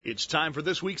It's time for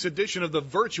this week's edition of the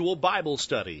Virtual Bible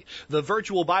Study. The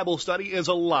Virtual Bible Study is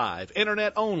a live,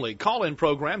 internet-only call-in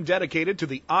program dedicated to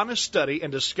the honest study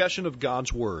and discussion of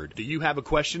God's Word. Do you have a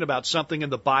question about something in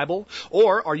the Bible?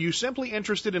 Or are you simply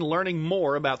interested in learning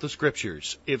more about the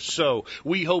Scriptures? If so,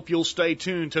 we hope you'll stay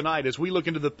tuned tonight as we look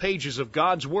into the pages of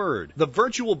God's Word. The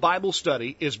Virtual Bible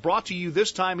Study is brought to you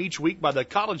this time each week by the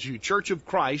College View Church of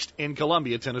Christ in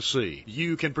Columbia, Tennessee.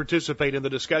 You can participate in the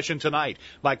discussion tonight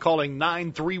by calling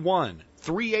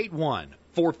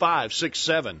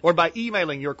 931-381-4567 or by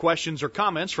emailing your questions or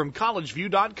comments from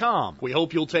collegeview.com. We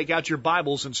hope you'll take out your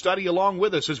Bibles and study along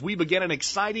with us as we begin an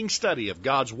exciting study of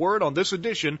God's Word on this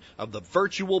edition of the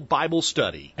Virtual Bible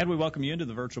Study. And we welcome you into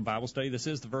the Virtual Bible Study. This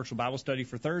is the Virtual Bible Study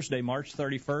for Thursday, March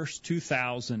 31st,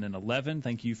 2011.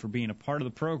 Thank you for being a part of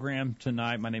the program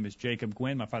tonight. My name is Jacob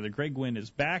Gwynn. My father, Greg Gwynn, is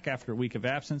back after a week of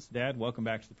absence. Dad, welcome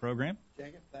back to the program.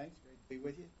 Jacob, thanks. Great to be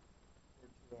with you.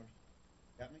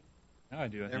 Got me? Oh, I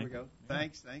do, I There think. we go.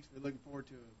 Thanks. We're looking forward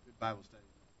to a good Bible study.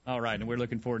 All right, and we're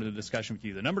looking forward to the discussion with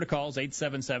you. The number to call is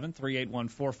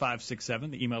 877-381-4567.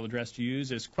 The email address to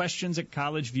use is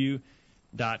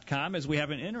questions@collegeview.com. As we have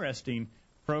an interesting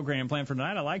program planned for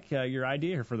tonight. I like your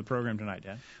idea here for the program tonight,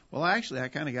 Dad. Well, actually, I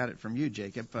kind of got it from you,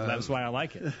 Jacob. That's why I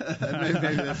like it.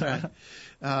 Maybe that's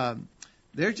right.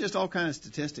 There's just all kinds of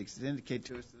statistics that indicate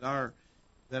to us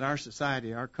that our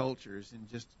society, our culture, is in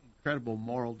just incredible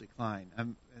moral decline.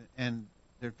 And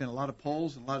there have been a lot of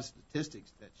polls and a lot of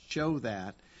statistics that show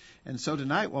that. And so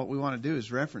tonight what we want to do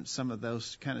is reference some of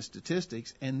those kind of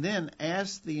statistics and then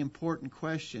ask the important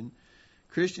question,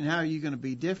 Christian, how are you going to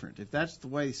be different? If that's the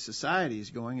way society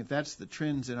is going, if that's the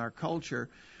trends in our culture,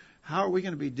 how are we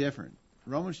going to be different?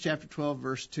 Romans chapter 12,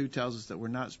 verse 2 tells us that we're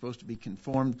not supposed to be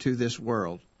conformed to this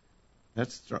world.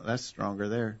 That's stronger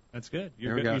there. That's good.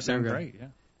 You're good. You sound great, yeah.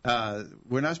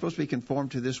 We're not supposed to be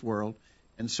conformed to this world.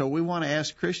 And so we want to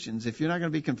ask Christians, if you're not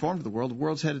going to be conformed to the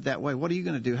world's headed that way, what are you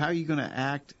going to do? How are you going to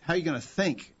act? How are you going to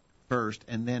think first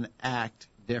and then act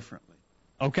differently?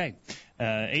 Okay.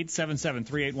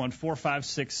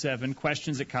 877-381-4567,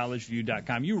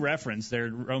 questions@collegeview.com. You referenced there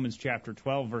Romans chapter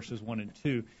 12, verses 1 and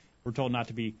 2. We're told not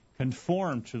to be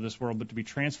conformed to this world, but to be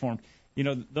transformed. You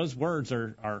know, those words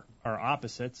are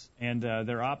opposites, and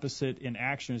they're opposite in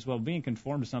action as well. Being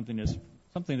conformed to something is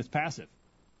something that's passive.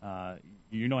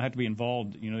 You don't have to be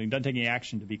involved. You know, it doesn't take any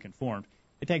action to be conformed.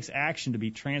 It takes action to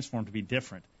be transformed, to be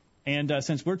different. And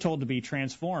since we're told to be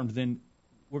transformed, then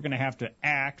we're going to have to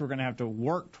act. We're going to have to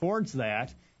work towards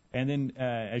that. And then,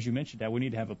 as you mentioned, Dad, we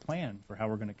need to have a plan for how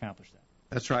we're going to accomplish that.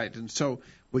 That's right. And so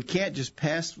we can't just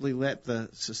passively let the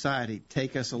society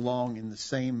take us along in the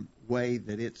same way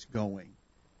that it's going.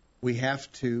 We have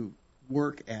to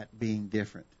work at being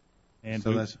different. And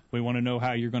so we want to know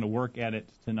how you're going to work at it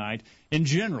tonight. In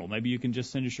general, maybe you can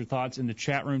just send us your thoughts in the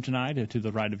chat room tonight to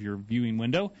the right of your viewing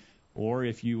window. Or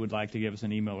if you would like to give us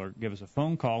an email or give us a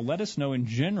phone call, let us know in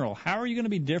general, how are you going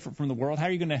to be different from the world? How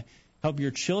are you going to help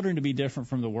your children to be different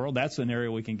from the world? That's an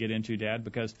area we can get into, Dad,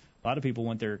 because a lot of people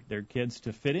want their kids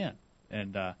to fit in.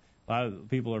 And a lot of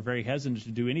people are very hesitant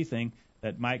to do anything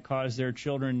that might cause their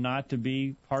children not to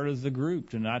be part of the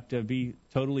group, to not to be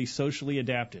totally socially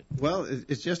adapted. Well,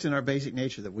 it's just in our basic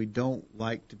nature that we don't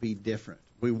like to be different.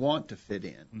 We want to fit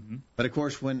in. Mm-hmm. But, of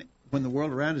course, when the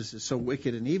world around us is so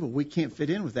wicked and evil, we can't fit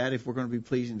in with that if we're going to be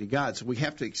pleasing to God. So we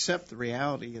have to accept the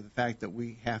reality of the fact that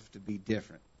we have to be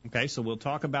different. Okay, so we'll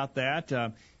talk about that.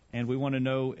 And we want to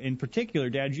know, in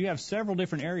particular, Dad, you have several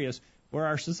different areas where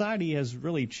our society has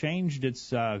really changed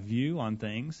its view on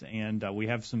things, and we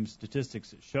have some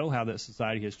statistics that show how that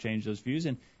society has changed those views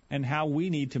and how we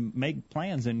need to make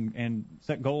plans and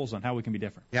set goals on how we can be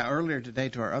different. Yeah, earlier today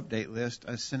to our update list,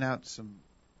 I sent out some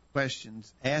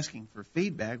questions asking for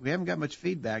feedback. We haven't got much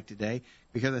feedback today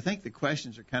because I think the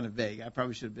questions are kind of vague. I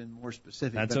probably should have been more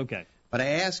specific. That's okay. But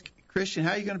I asked, Christian,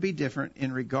 how are you going to be different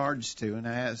in regards to, and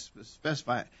I asked,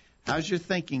 specify, how's your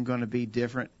thinking going to be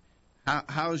different?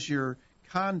 How's your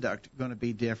conduct going to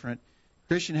be different?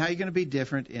 Christian, how are you going to be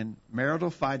different in marital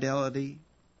fidelity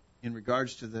in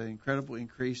regards to the incredible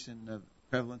increase in the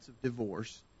prevalence of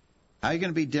divorce? How are you going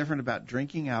to be different about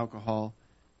drinking alcohol?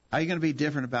 How are you going to be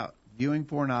different about viewing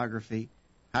pornography?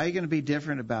 How are you going to be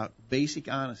different about basic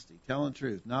honesty, telling the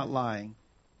truth, not lying?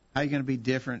 How are you going to be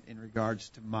different in regards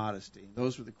to modesty? And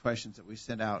those were the questions that we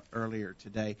sent out earlier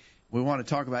today. We want to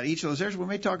talk about each of those areas. We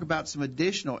may talk about some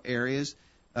additional areas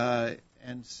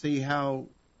and see how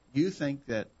you think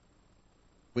that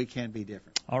we can be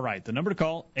different. All right. The number to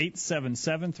call,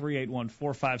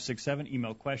 877-381-4567.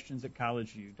 Email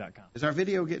questions@collegeview.com. Is our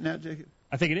video getting out, Jacob?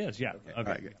 I think it is, yeah. Okay. All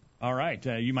right, good. All right.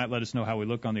 You might let us know how we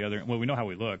look on the other. Well, we know how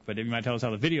we look, but you might tell us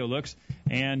how the video looks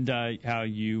and how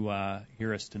you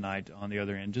hear us tonight on the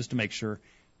other end, just to make sure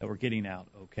that we're getting out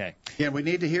okay. Yeah, we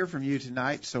need to hear from you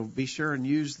tonight, so be sure and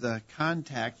use the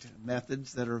contact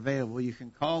methods that are available. You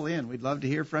can call in. We'd love to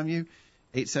hear from you.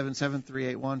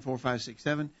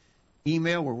 877-381-4567.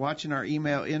 Email. We're watching our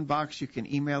email inbox. You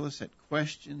can email us at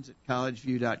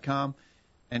questions@collegeview.com.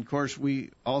 And, of course, we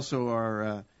also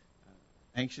are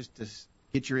anxious to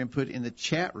get your input in the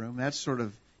chat room. That's sort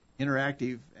of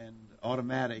interactive and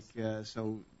automatic.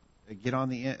 So get on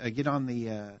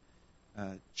the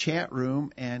chat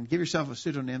room and give yourself a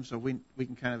pseudonym so we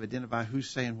can kind of identify who's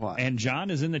saying what. And John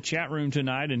is in the chat room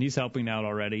tonight, and he's helping out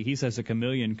already. He says a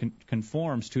chameleon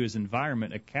conforms to his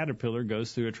environment. A caterpillar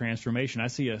goes through a transformation. I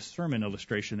see a sermon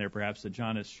illustration there, perhaps, that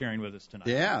John is sharing with us tonight.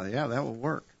 Yeah, that will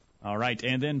work. All right.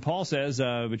 And then Paul says,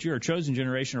 but you're a chosen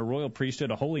generation, a royal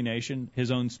priesthood, a holy nation, his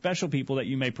own special people, that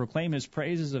you may proclaim his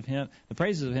praises of him, the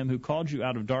praises of him who called you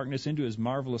out of darkness into his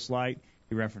marvelous light.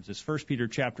 He references 1 Peter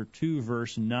chapter 2,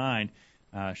 verse 9,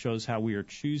 shows how we are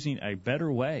choosing a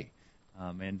better way.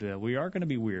 And we are going to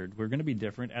be weird. We're going to be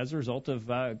different as a result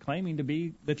of claiming to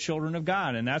be the children of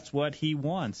God. And that's what he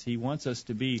wants. He wants us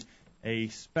to be a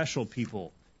special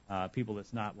people, people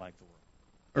that's not like the world.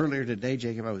 Earlier today,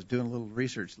 Jacob, I was doing a little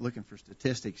research looking for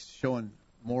statistics showing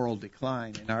moral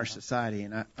decline in our society,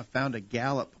 and I found a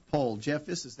Gallup poll. Jeff,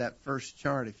 this is that first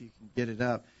chart, if you can get it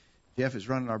up. Jeff is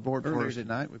running our board for us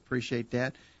tonight. We appreciate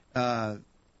that.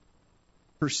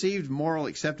 Perceived moral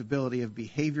acceptability of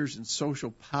behaviors and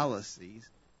social policies,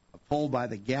 a poll by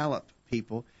the Gallup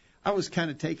people. I was kind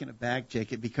of taken aback,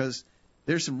 Jacob, because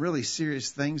there's some really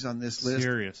serious things on this list.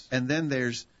 Serious. And then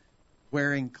there's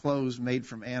wearing clothes made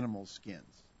from animal skins.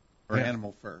 Or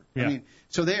animal fur. Yeah. I mean,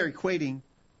 so they are equating,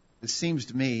 it seems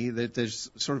to me, that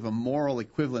there's sort of a moral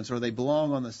equivalence, or they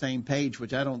belong on the same page,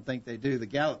 which I don't think they do. The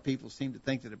Gallup people seem to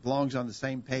think that it belongs on the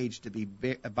same page to be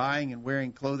buying and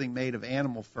wearing clothing made of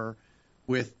animal fur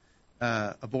with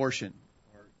abortion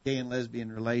or gay and lesbian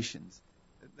relations.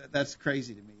 That's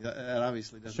crazy to me. That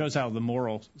obviously doesn't. Shows how the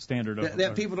moral standard of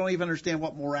that people don't even understand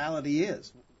what morality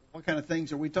is. What kind of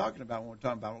things are we talking about when we're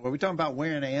talking about? Are we talking about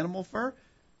wearing animal fur?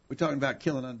 We're talking about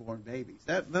killing unborn babies.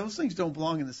 Those things don't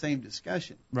belong in the same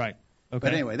discussion. Right. Okay.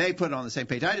 But anyway, they put it on the same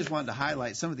page. I just wanted to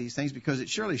highlight some of these things because it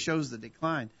surely shows the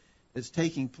decline that's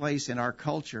taking place in our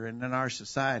culture and in our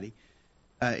society.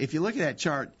 If you look at that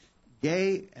chart,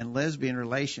 gay and lesbian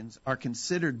relations are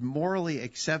considered morally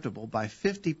acceptable by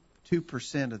 52%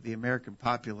 of the American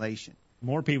population.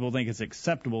 More people think it's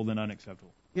acceptable than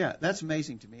unacceptable. Yeah, that's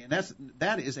amazing to me. And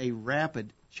that is a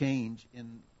rapid change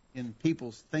in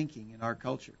people's thinking in our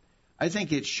culture. I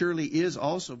think it surely is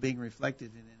also being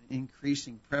reflected in an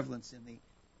increasing prevalence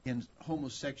in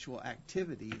homosexual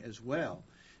activity as well.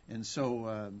 And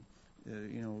so,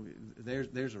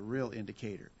 there's a real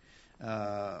indicator.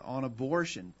 On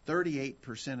abortion,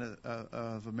 38%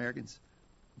 of Americans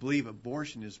believe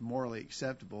abortion is morally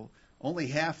acceptable. Only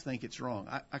half think it's wrong.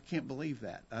 I can't believe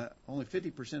that. Only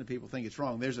 50% of people think it's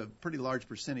wrong. There's a pretty large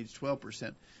percentage,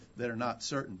 12%, that are not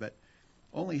certain. But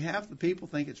only half the people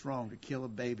think it's wrong to kill a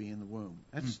baby in the womb.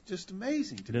 That's just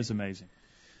amazing to me. It is amazing.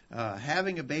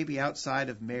 Having a baby outside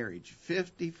of marriage,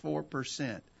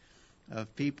 54%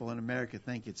 of people in America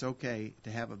think it's okay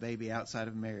to have a baby outside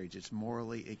of marriage. It's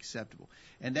morally acceptable.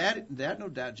 And that no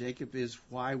doubt, Jacob, is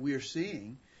why we're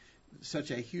seeing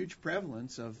such a huge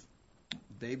prevalence of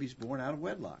babies born out of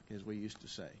wedlock, as we used to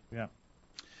say. Yeah.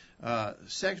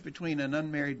 Sex between an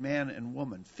unmarried man and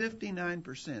woman,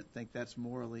 59% think that's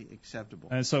morally acceptable.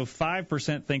 And so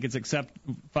 5% think it's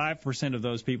 5% of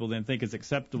those people then think it's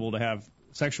acceptable to have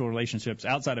sexual relationships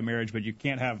outside of marriage, but you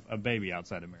can't have a baby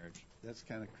outside of marriage. That's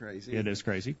kind of crazy. It is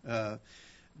crazy.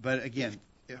 But again,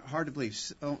 hard to believe.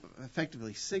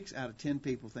 Effectively, 6 out of 10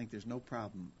 people think there's no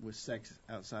problem with sex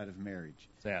outside of marriage.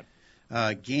 Sad.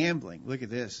 Gambling. Look at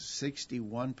this.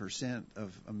 61%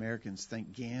 of Americans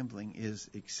think gambling is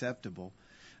acceptable.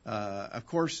 Of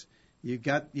course, you've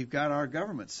got our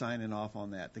government signing off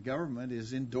on that. The government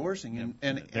is endorsing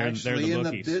and actually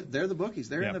they're the bookies.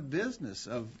 They're in the business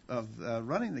of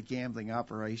running the gambling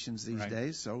operations these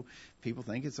days. So people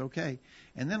think it's okay.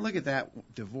 And then look at that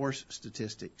divorce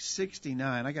statistic.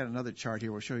 69. I got another chart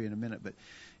here. We'll show you in a minute. But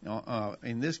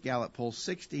in this Gallup poll,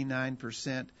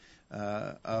 69%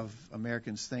 of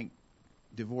Americans think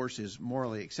divorce is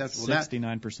morally acceptable.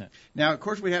 69%. Now, of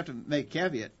course, we have to make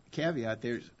caveat.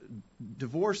 There's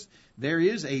divorce. There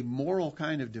is a moral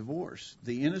kind of divorce.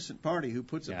 The innocent party who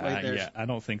puts it right there. Yeah, I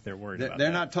don't think they're worried about that.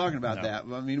 They're not talking about that.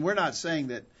 I mean, we're not saying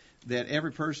that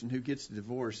every person who gets a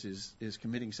divorce is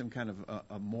committing some kind of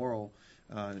a moral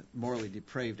morally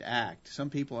depraved act. Some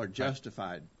people are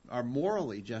justified, are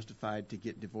morally justified to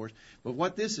get divorced. But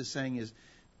what this is saying is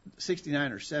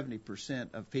 69 or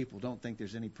 70% of people don't think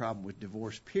there's any problem with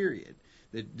divorce, period.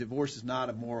 That divorce is not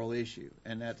a moral issue,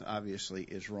 and that obviously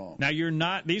is wrong.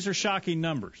 Now, these are shocking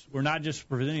numbers. We're not just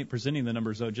presenting the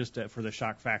numbers, though, just for the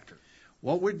shock factor.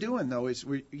 What we're doing, though, is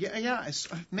we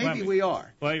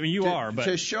are. Well, you are, but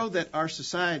to show that our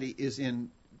society is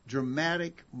in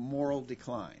dramatic moral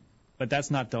decline. But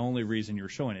that's not the only reason you're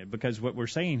showing it, because what we're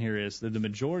saying here is that the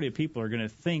majority of people are going to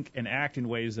think and act in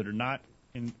ways that are not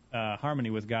in harmony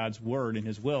with God's word and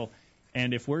His will.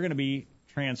 And if we're going to be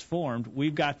transformed,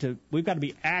 we've got to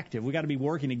be active. We've got to be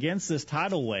working against this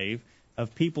tidal wave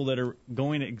of people that are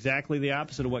going exactly the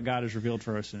opposite of what God has revealed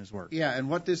for us in His word. Yeah, and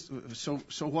what this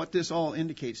all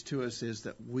indicates to us is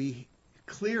that we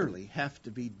clearly have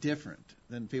to be different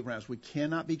than people around us. We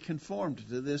cannot be conformed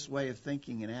to this way of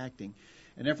thinking and acting,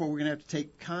 and therefore we're going to have to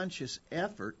take conscious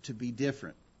effort to be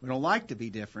different. We don't like to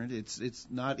be different. It's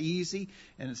not easy,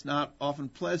 and it's not often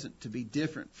pleasant to be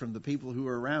different from the people who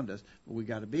are around us, but we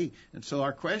got to be. And so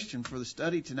our question for the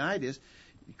study tonight is,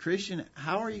 Christian,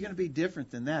 how are you going to be different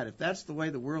than that? If that's the way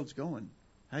the world's going,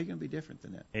 how are you going to be different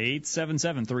than that?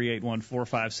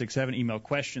 877-381-4567. Email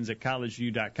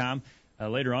questions@collegeview.com.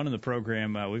 Later on in the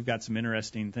program, we've got some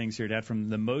interesting things here, Dad, from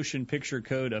the Motion Picture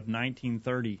Code of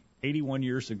 1930, 81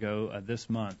 years ago this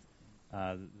month.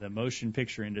 The motion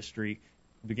picture industry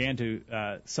began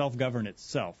to self-govern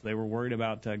itself. They were worried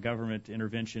about government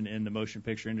intervention in the motion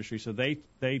picture industry, so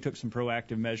they took some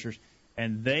proactive measures,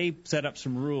 and they set up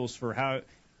some rules for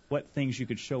what things you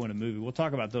could show in a movie. We'll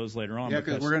talk about those later on. Yeah,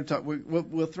 because we're going to talk.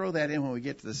 We'll throw that in when we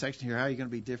get to the section here. How are you going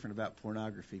to be different about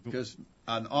pornography? Because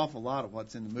an awful lot of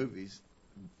what's in the movies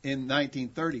in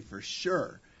 1930 for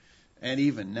sure, and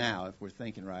even now, if we're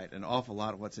thinking right, an awful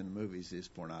lot of what's in the movies is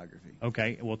pornography.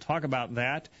 Okay, we'll talk about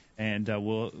that, and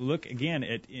we'll look again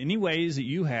at any ways that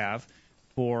you have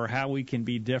for how we can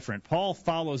be different. Paul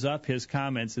follows up his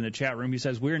comments in the chat room. He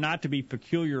says, we're not to be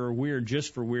peculiar or weird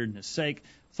just for weirdness' sake.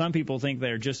 Some people think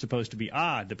they're just supposed to be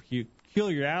odd. The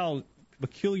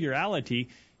peculiarity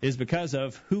is because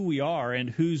of who we are and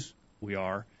whose we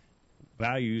are.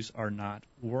 Values are not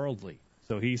worldly.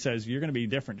 So he says you're going to be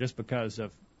different just because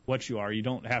of what you are. You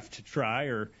don't have to try,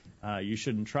 or you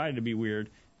shouldn't try to be weird,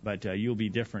 but you'll be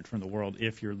different from the world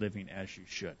if you're living as you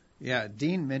should. Yeah,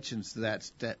 Dean mentions that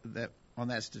on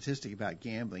that statistic about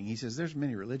gambling. He says there's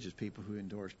many religious people who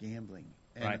endorse gambling.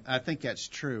 And right. I think that's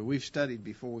true. We've studied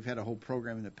before. We've had a whole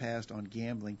program in the past on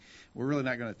gambling. We're really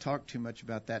not going to talk too much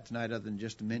about that tonight other than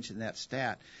just to mention that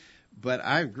stat. But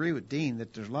I agree with Dean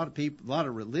that there's a lot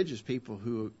of religious people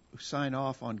who sign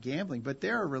off on gambling. But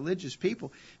there are religious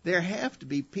people. There have to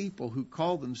be people who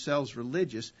call themselves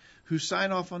religious who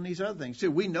sign off on these other things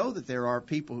too. We know that there are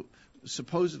people,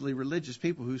 supposedly religious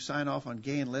people, who sign off on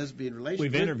gay and lesbian relations.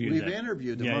 We've interviewed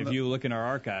them. Yeah, if you look in our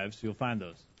archives, you'll find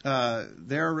those.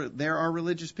 There are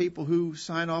religious people who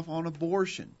sign off on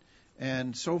abortion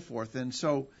and so forth. And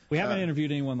so we haven't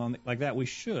interviewed anyone like that. We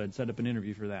should set up an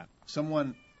interview for that.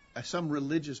 Some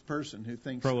religious person who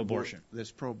thinks pro-abortion. That's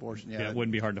pro-abortion. Yeah, it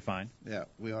wouldn't be hard to find. Yeah,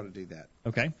 we ought to do that.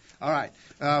 Okay. All right.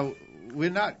 We're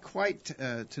not quite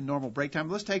to normal break time.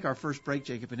 Let's take our first break,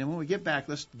 Jacob, and then when we get back,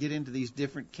 let's get into these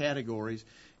different categories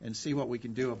and see what we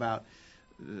can do about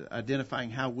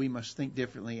identifying how we must think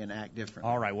differently and act differently.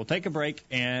 All right. We'll take a break,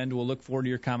 and we'll look forward to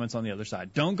your comments on the other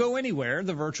side. Don't go anywhere.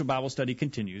 The virtual Bible study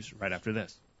continues right after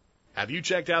this. Have you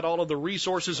checked out all of the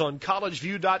resources on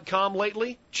collegeview.com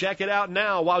lately? Check it out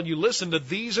now while you listen to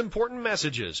these important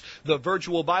messages. The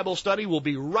virtual Bible study will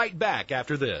be right back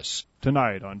after this.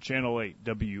 Tonight on Channel 8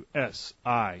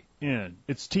 WSIN,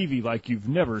 it's TV like you've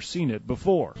never seen it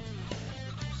before.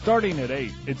 Starting at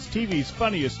 8, it's TV's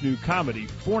funniest new comedy,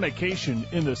 Fornication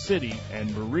in the City,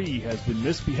 and Marie has been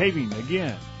misbehaving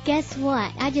again. Guess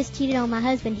what? I just cheated on my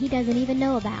husband. He doesn't even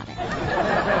know about it.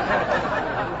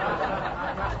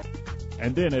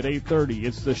 And then at 8:30,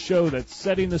 it's the show that's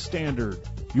setting the standard.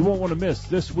 You won't want to miss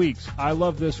this week's I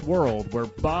Love This World, where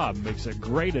Bob makes a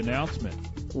great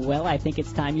announcement. Well, I think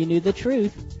it's time you knew the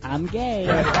truth. I'm gay.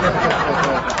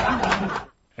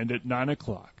 And at 9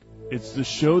 o'clock, it's the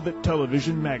show that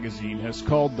Television Magazine has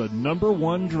called the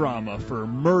 #1 drama for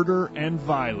murder and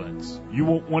violence. You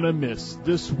won't want to miss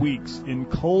this week's In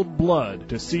Cold Blood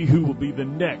to see who will be the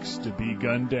next to be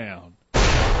gunned down.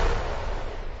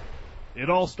 It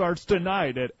all starts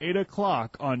tonight at 8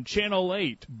 o'clock on Channel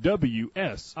 8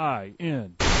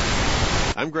 WSIN.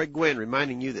 I'm Greg Gwynn,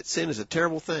 reminding you that sin is a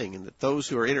terrible thing and that those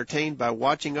who are entertained by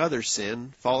watching others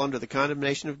sin fall under the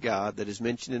condemnation of God that is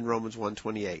mentioned in Romans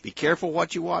 1:28. Be careful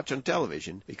what you watch on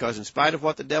television, because in spite of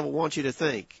what the devil wants you to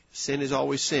think, sin is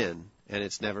always sin, and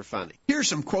it's never funny. Here's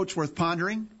some quotes worth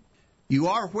pondering. You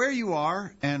are where you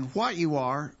are and what you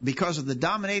are because of the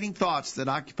dominating thoughts that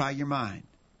occupy your mind.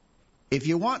 If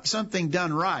you want something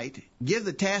done right, give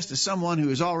the task to someone who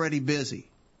is already busy.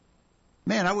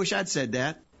 Man, I wish I'd said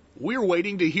that. We're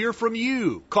waiting to hear from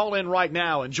you. Call in right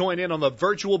now and join in on the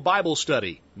virtual Bible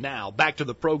study. Now, back to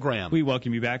the program. We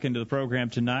welcome you back into the program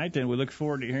tonight, and we look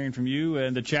forward to hearing from you.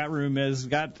 And the chat room has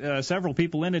got several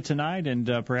people in it tonight,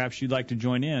 and perhaps you'd like to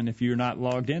join in. If you're not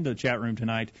logged into the chat room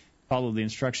tonight, follow the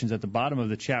instructions at the bottom of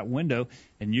the chat window,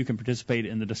 and you can participate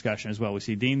in the discussion as well. We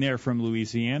see Dean there from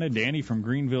Louisiana, Danny from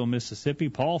Greenville, Mississippi,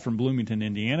 Paul from Bloomington,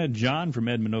 Indiana, John from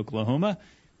Edmond, Oklahoma,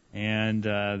 and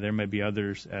there may be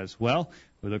others as well.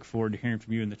 We look forward to hearing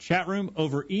from you in the chat room,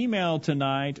 over email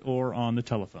tonight, or on the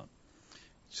telephone.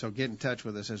 So get in touch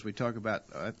with us as we talk about,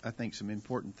 I think, some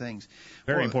important things.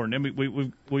 Very important.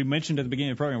 And we mentioned at the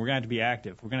beginning of the program we're going to have to be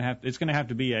active. It's going to have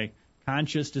to be a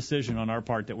conscious decision on our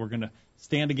part that we're going to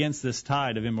stand against this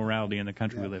tide of immorality in the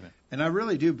country we live in. And I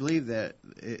really do believe that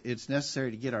it's necessary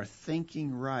to get our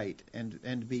thinking right and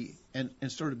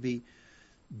sort of be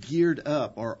geared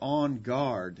up or on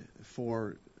guard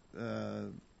for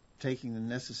taking the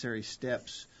necessary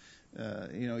steps.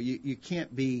 You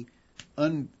can't be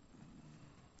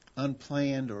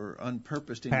unplanned or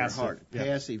unpurposed in passive, your heart,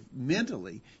 passive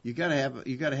mentally. You got to have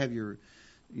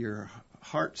your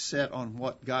heart set on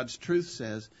what God's truth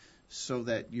says, so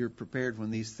that you're prepared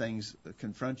when these things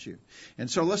confront you. And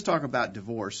so let's talk about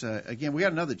divorce. Again, we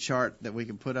got another chart that we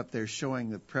can put up there showing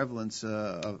the prevalence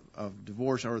of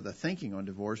divorce, or the thinking on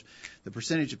divorce, the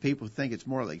percentage of people who think it's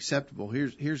morally acceptable.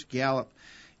 Here's Gallup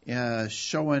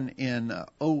showing in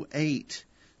 2008,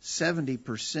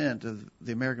 70% of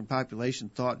the American population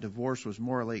thought divorce was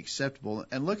morally acceptable.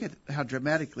 And look at how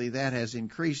dramatically that has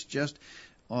increased just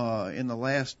in the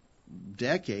last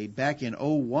decade. Back in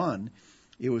 2001,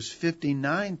 it was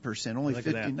 59%. Only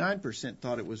 59%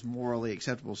 thought it was morally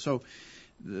acceptable. So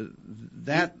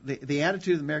the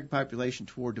attitude of the American population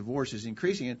toward divorce is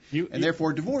increasing, and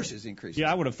therefore divorce is increasing.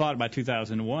 Yeah, I would have thought by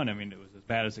 2001, it was as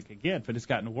bad as it could get, but it's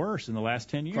gotten worse in the last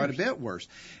 10 years. Quite a bit worse.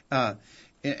 And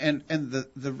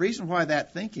the reason why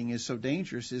that thinking is so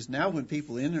dangerous is now when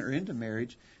people enter into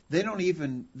marriage, they don't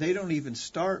even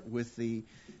start with the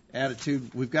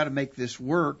attitude, we've got to make this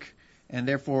work, and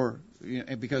therefore,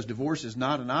 because divorce is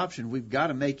not an option, we've got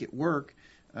to make it work.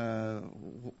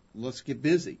 Let's get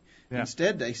busy. Yeah.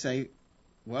 Instead, they say,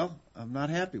 well, I'm not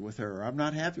happy with her, or I'm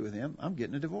not happy with him. I'm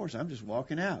getting a divorce. I'm just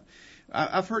walking out.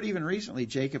 I've heard even recently,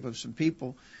 Jacob, of some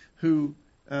people who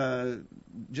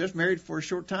just married for a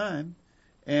short time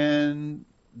and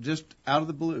just out of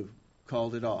the blue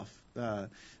called it off.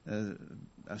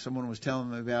 Someone was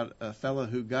telling me about a fellow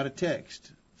who got a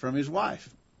text from his wife.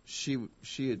 She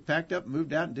had packed up and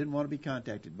moved out and didn't want to be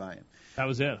contacted by him. That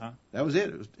was it, huh? That was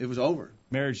it. It was over.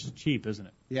 Marriage is cheap, isn't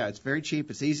it? Yeah, it's very cheap.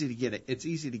 It's easy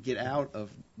to get out of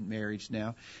marriage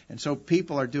now, and so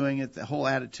people are doing it. The whole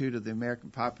attitude of the American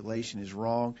population is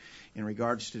wrong in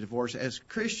regards to divorce. As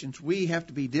Christians, we have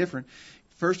to be different.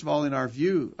 First of all, in our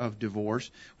view of divorce,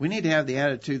 we need to have the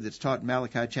attitude that's taught in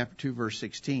Malachi chapter 2, verse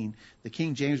 16. The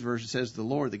King James Version says, "The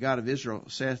Lord, the God of Israel,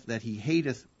 saith that He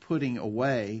hateth putting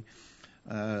away."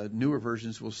 Newer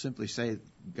versions will simply say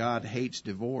God hates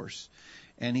divorce.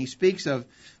 And he speaks of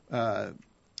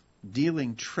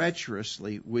dealing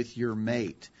treacherously with your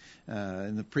mate.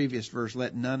 In the previous verse,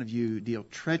 let none of you deal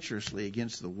treacherously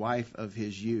against the wife of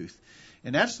his youth.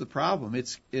 And that's the problem.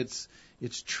 It's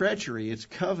treachery. It's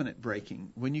covenant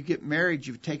breaking. When you get married,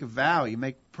 you take a vow. You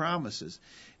make promises.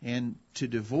 And to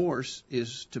divorce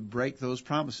is to break those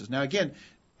promises. Now, again,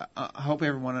 I hope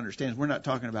everyone understands we're not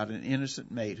talking about an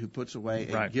innocent mate who puts away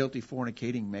a guilty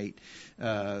fornicating mate.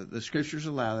 The Scriptures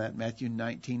allow that, Matthew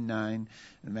 19:9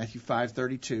 and Matthew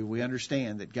 5:32. We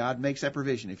understand that God makes that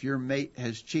provision. If your mate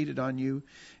has cheated on you,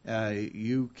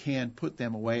 you can put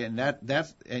them away, and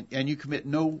and you commit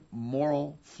no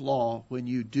moral flaw when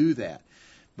you do that.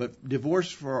 But divorce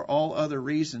for all other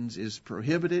reasons is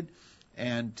prohibited,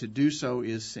 and to do so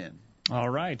is sin. All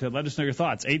right. Let us know your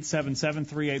thoughts.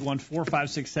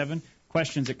 877-381-4567.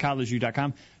 Questions at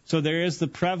collegeview.com. So there is the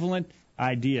prevalent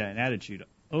idea and attitude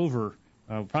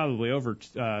probably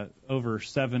over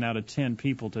 7 out of 10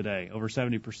 people today, over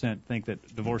 70% think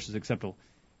that divorce is acceptable.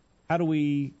 How do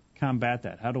we combat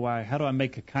that? How do I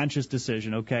make a conscious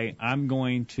decision? Okay, I'm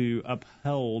going to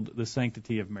uphold the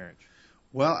sanctity of marriage.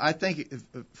 Well, I think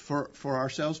for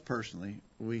ourselves personally,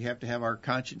 we have to have our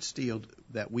conscience steeled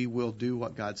that we will do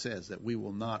what God says, that we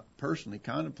will not personally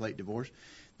contemplate divorce,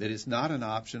 that it's not an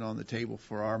option on the table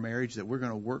for our marriage, that we're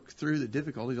going to work through the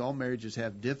difficulties. All marriages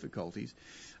have difficulties.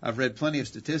 I've read plenty of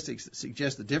statistics that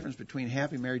suggest the difference between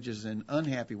happy marriages and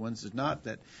unhappy ones is not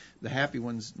that the happy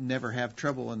ones never have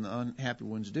trouble and the unhappy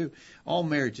ones do. All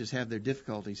marriages have their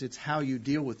difficulties. It's how you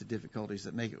deal with the difficulties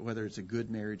that make it, whether it's a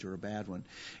good marriage or a bad one.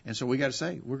 And so we got to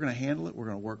say, we're going to handle it. We're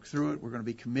going to work through it. We're going to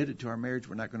be committed to our marriage.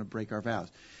 We're not going to break our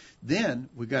vows. Then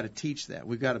we've got to teach that.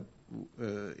 We've got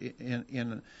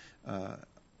to,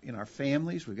 in our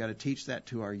families, we've got to teach that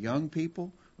to our young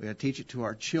people. We've got to teach it to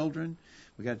our children.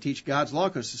 We've got to teach God's law,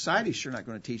 because society's sure not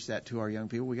going to teach that to our young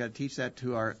people. We've got to teach that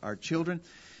to our children.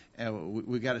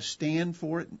 We've got to stand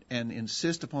for it and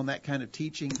insist upon that kind of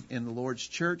teaching in the Lord's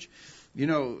church. You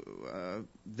know,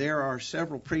 there are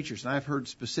several preachers, and I've heard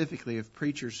specifically of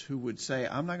preachers who would say,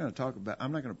 I'm not going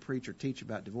to preach or teach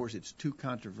about divorce. It's too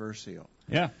controversial.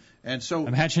 Yeah. And so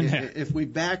imagine that. If we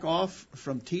back off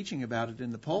from teaching about it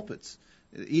in the pulpits,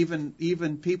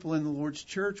 even people in the Lord's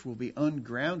church will be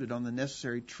ungrounded on the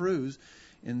necessary truths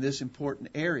in this important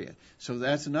area. So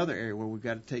that's another area where we've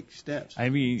got to take steps. I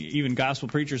mean, even gospel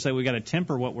preachers say we've got to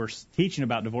temper what we're teaching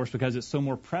about divorce because it's so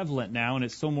more prevalent now, and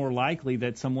it's so more likely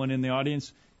that someone in the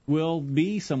audience will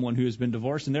be someone who has been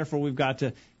divorced, and therefore we've got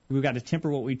to temper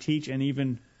what we teach and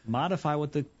even modify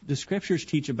what the Scriptures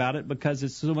teach about it, because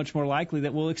it's so much more likely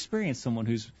that we'll experience someone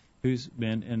who's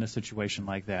been in a situation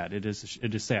like that. It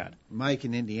is sad. Mike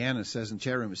in Indiana says in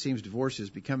chat room, it seems divorce is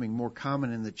becoming more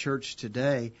common in the church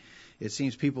today. It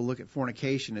seems people look at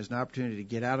fornication as an opportunity to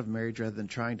get out of marriage rather than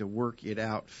trying to work it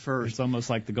out first. It's almost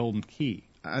like the golden key.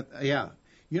 Yeah.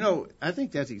 You know, I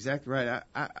think that's exactly right.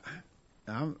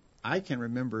 I can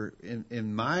remember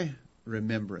in my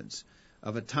remembrance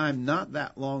of a time not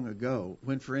that long ago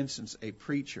when, for instance, a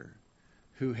preacher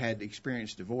who had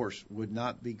experienced divorce would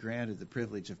not be granted the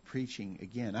privilege of preaching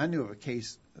again. I knew of a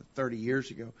case 30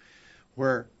 years ago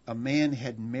where a man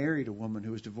had married a woman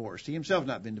who was divorced. He himself had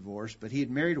not been divorced, but he had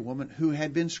married a woman who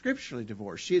had been scripturally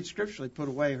divorced. She had scripturally put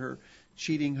away her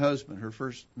cheating husband, her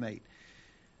first mate.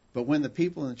 But when the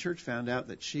people in the church found out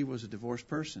that she was a divorced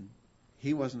person,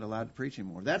 he wasn't allowed to preach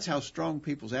anymore. That's how strong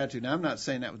people's attitude. Now, I'm not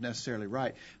saying that was necessarily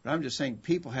right, but I'm just saying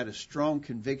people had a strong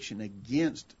conviction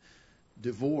against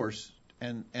divorce,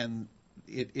 and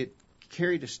it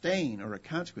carried a stain or a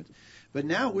consequence. But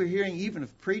now we're hearing even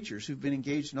of preachers who've been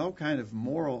engaged in all kind of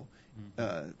moral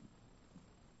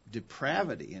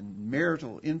depravity and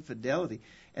marital infidelity,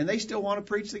 and they still want to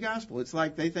preach the gospel. It's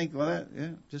like they think, well,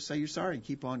 just say you're sorry and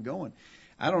keep on going.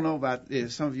 I don't know about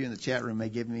some of you in the chat room may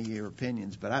give me your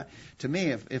opinions, but to me,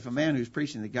 if a man who's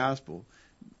preaching the gospel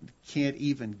can't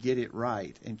even get it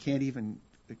right and can't even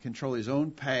control his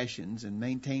own passions and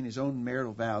maintain his own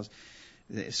marital vows,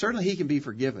 certainly he can be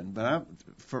forgiven, but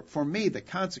for me, the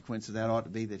consequence of that ought to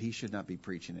be that he should not be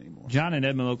preaching anymore. John in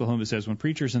Edmond, Oklahoma says, when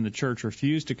preachers in the church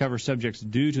refuse to cover subjects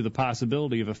due to the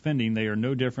possibility of offending, they are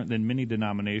no different than many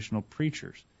denominational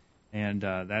preachers. And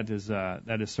that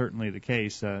is certainly the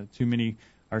case. Too many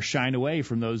are shying away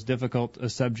from those difficult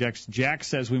subjects. Jack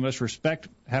says we must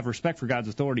have respect for God's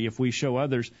authority. If we show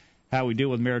others how we deal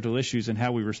with marital issues and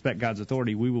how we respect God's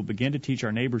authority, we will begin to teach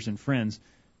our neighbors and friends.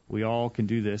 We all can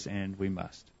do this, and we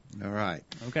must. All right.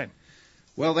 Okay.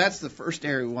 Well, that's the first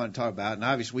area we want to talk about, and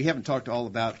obviously we haven't talked all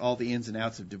about all the ins and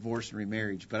outs of divorce and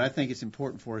remarriage, but I think it's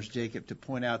important for us, Jacob, to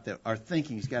point out that our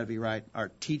thinking has got to be right, our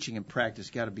teaching and practice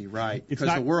got to be right,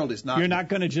 because the world is not... You're not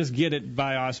going to just get it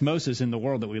by osmosis in the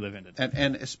world that we live in today.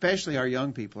 And especially our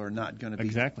young people are not going to be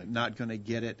exactly. not going to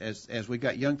get it, as we've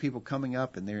got young people coming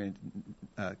up and they're in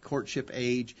courtship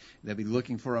age, they'll be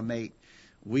looking for a mate.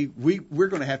 We're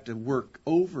going to have to work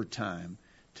overtime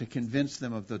to convince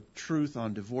them of the truth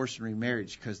on divorce and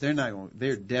remarriage, because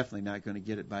they're definitely not going to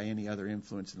get it by any other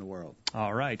influence in the world.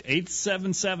 All right,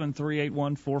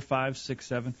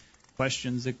 877-381-4567.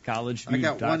 Questions at collegeview.com. I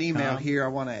got one email here I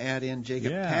want to add in.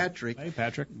 Jacob Patrick. Hey,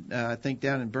 Patrick. I think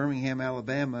down in Birmingham,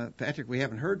 Alabama. Patrick, we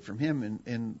haven't heard from him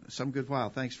in some good while.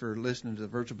 Thanks for listening to the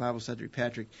Virtual Bible Study,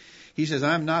 Patrick. He says,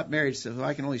 I'm not married, so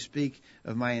I can only speak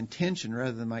of my intention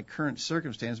rather than my current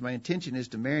circumstance. My intention is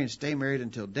to marry and stay married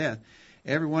until death.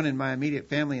 Everyone in my immediate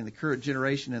family in the current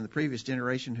generation and the previous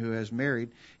generation who has married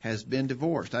has been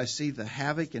divorced. I see the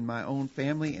havoc in my own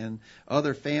family and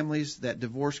other families that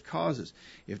divorce causes.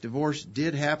 If divorce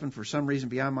did happen for some reason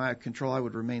beyond my control, I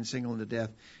would remain single unto death,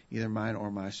 either mine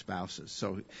or my spouse's.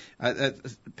 So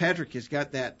Patrick has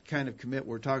got that kind of commitment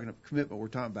we're talking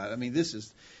about. I mean, this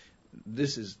is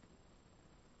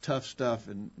tough stuff,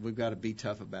 and we've got to be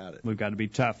tough about it. We've got to be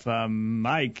tough.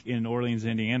 Mike in Orleans,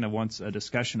 Indiana, wants a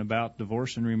discussion about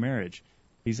divorce and remarriage.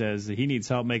 He says that he needs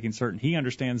help making certain he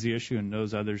understands the issue and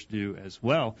knows others do as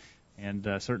well. And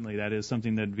certainly that is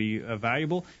something that would be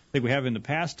valuable. I think we have in the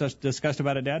past discussed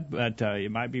about it, Dad, but it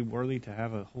might be worthy to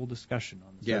have a whole discussion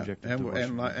on the subject of divorce.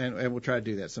 And we'll try to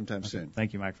do that sometime soon.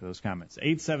 Thank you, Mike, for those comments.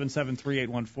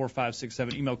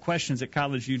 877-381-4567. Email questions at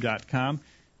collegeview.com.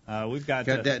 We've got...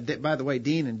 by the way,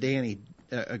 Dean and Danny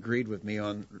agreed with me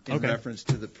in reference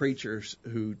to the preachers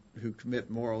who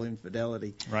commit moral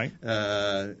infidelity. Right.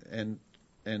 And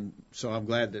so I'm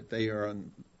glad that they are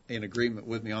in agreement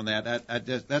with me on that.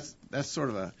 That's sort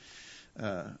of a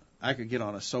I could get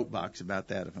on a soapbox about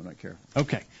that if I'm not careful.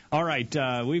 Okay. All right.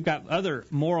 We've got other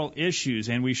moral issues,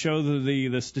 and we show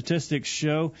the statistics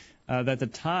show that the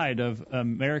tide of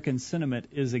American sentiment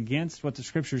is against what the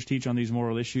Scriptures teach on these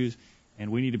moral issues,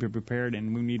 and we need to be prepared,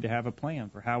 and we need to have a plan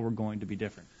for how we're going to be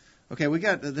different. Okay. We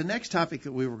got the next topic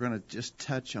that we were going to just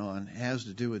touch on has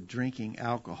to do with drinking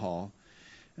alcohol.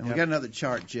 And we got another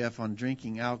chart, Jeff, on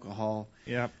drinking alcohol.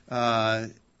 Yep.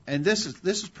 And this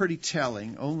is pretty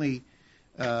telling. Only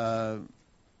 15%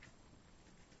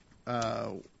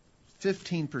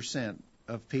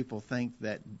 of people think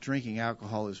that drinking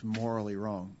alcohol is morally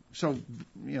wrong. So,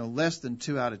 less than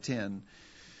 2 out of 10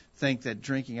 think that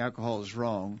drinking alcohol is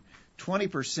wrong.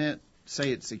 20%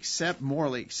 say it's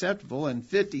morally acceptable, and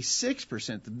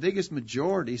 56%, the biggest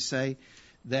majority, say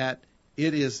that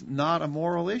it is not a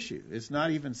moral issue. It's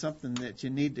not even something that you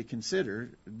need to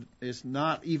consider. It's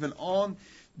not even on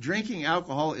drinking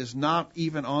alcohol is not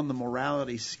even on the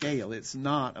morality scale. It's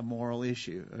not a moral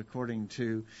issue, according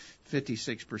to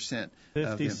 56%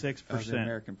 of the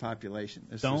American population.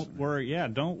 Don't worry.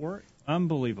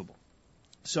 Unbelievable.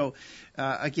 So,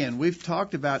 again, we've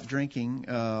talked about drinking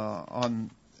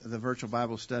on the virtual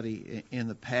Bible study in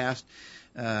the past.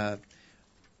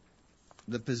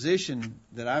 The position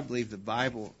that I believe the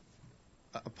Bible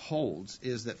upholds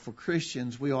is that for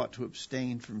Christians, we ought to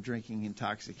abstain from drinking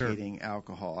intoxicating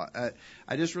alcohol.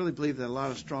 I just really believe that a lot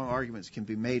of strong arguments can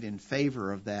be made in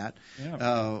favor of that.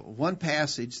 Yeah. One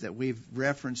passage that we've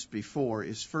referenced before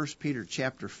is 1 Peter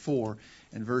chapter 4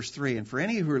 and verse 3. And for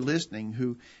any who are listening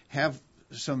who have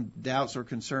some doubts or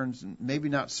concerns and maybe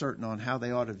not certain on how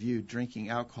they ought to view drinking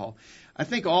alcohol, I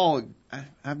think I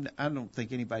don't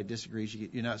think anybody disagrees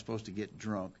you're not supposed to get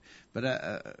drunk. But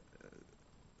a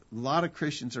lot of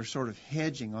Christians are sort of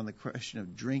hedging on the question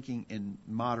of drinking in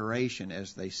moderation,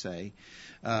 as they say.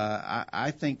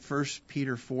 I think 1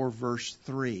 Peter 4 verse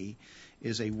 3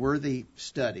 is a worthy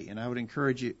study, and I would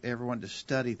encourage everyone to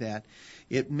study that.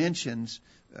 It mentions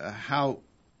how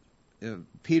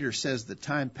Peter says the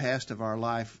time past of our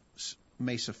life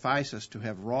may suffice us to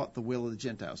have wrought the will of the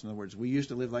Gentiles. In other words, we used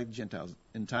to live like the Gentiles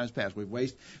in times past. We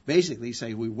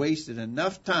wasted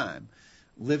enough time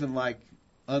living like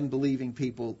unbelieving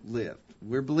people lived.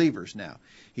 We're believers now.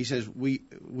 He says we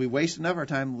wasted enough of our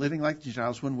time living like the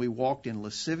Gentiles when we walked in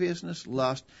lasciviousness,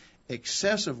 lust,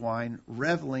 excessive wine,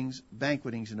 revelings,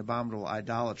 banquetings, and abominable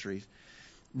idolatries.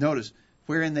 Notice,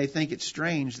 wherein they think it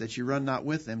strange that you run not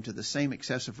with them to the same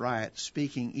excessive riot,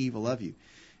 speaking evil of you.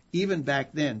 Even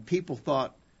back then, people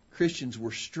thought Christians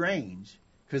were strange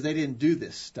because they didn't do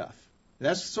this stuff.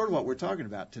 That's sort of what we're talking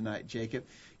about tonight, Jacob.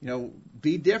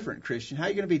 Be different, Christian. How are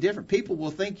you going to be different? People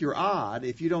will think you're odd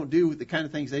if you don't do the kind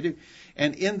of things they do.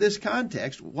 And in this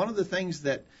context, one of the things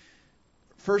that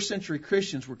first century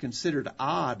Christians were considered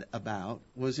odd about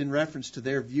was in reference to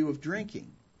their view of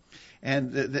drinking.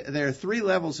 And there are three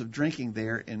levels of drinking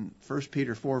there in 1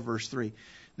 Peter 4, verse 3.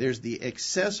 There's the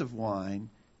excessive wine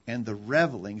and the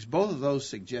revelings. Both of those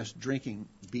suggest drinking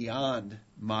beyond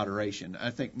moderation. I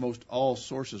think most all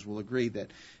sources will agree that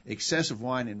excessive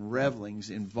wine and revelings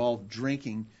involve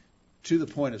drinking to the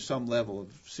point of some level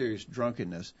of serious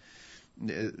drunkenness.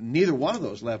 Neither one of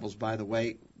those levels, by the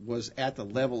way, was at the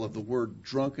level of the word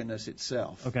drunkenness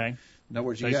itself. Okay. In other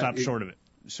words, they stopped short of it.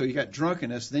 So you got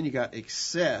drunkenness, then you got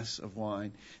excess of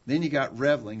wine, then you got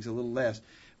revelings, a little less.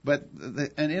 But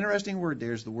an interesting word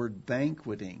there is the word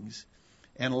banquetings.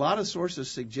 And a lot of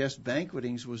sources suggest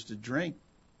banquetings was to drink,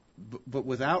 but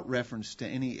without reference to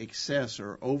any excess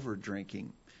or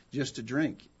over-drinking, just to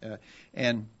drink.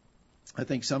 And I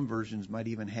think some versions might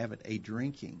even have it a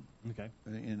drinking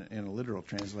in a literal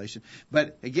translation.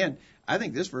 But again, I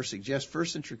think this verse suggests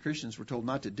first century Christians were told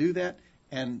not to do that,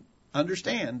 and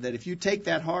understand that if you take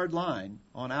that hard line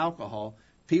on alcohol,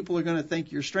 people are going to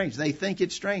think you're strange. They think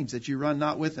it's strange that you run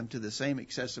not with them to the same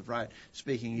excessive riot,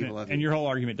 speaking evil of you. And your whole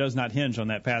argument does not hinge on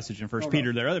that passage in 1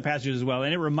 Peter. There are other passages as well.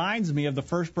 And it reminds me of the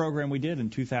first program we did in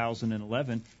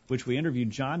 2011, which we interviewed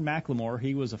John McLemore.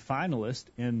 He was a finalist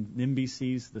in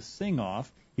NBC's The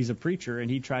Sing-Off. He's a preacher, and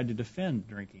he tried to defend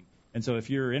drinking. And so if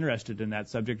you're interested in that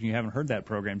subject and you haven't heard that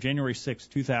program, January 6,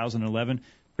 2011,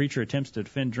 Preacher Attempts to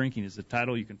Defend Drinking is the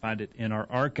title. You can find it in our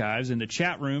archives. In the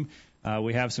chat room,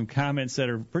 we have some comments that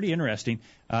are pretty interesting.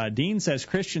 Dean says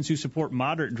Christians who support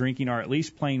moderate drinking are at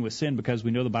least playing with sin because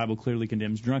we know the Bible clearly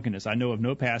condemns drunkenness. I know of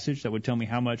no passage that would tell me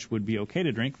how much would be okay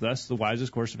to drink. Thus, the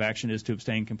wisest course of action is to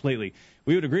abstain completely.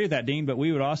 We would agree with that, Dean, but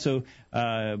we would also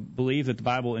believe that the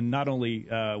Bible not only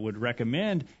would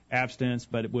recommend abstinence,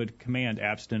 but it would command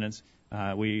abstinence.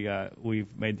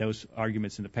 We've made those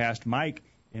arguments in the past. Mike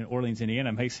in Orleans,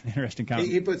 Indiana, makes an interesting comment.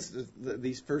 He puts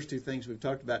these first two things we've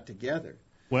talked about together.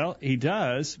 Well, he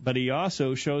does, but he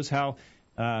also shows how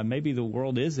maybe the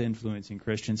world is influencing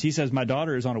Christians. He says, my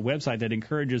daughter is on a website that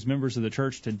encourages members of the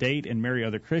church to date and marry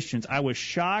other Christians. I was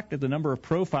shocked at the number of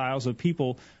profiles of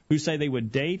people who say they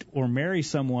would date or marry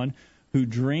someone who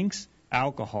drinks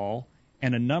alcohol,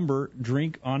 and a number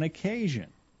drink on occasion.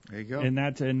 There you go. And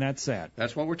that's sad.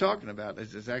 That's what we're talking about.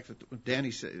 It's exactly what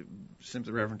Danny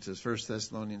simply references 1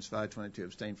 Thessalonians 5:22,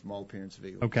 abstain from all appearance of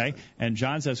evil. Okay. And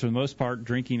John says, for the most part,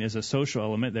 drinking is a social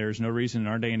element. There is no reason in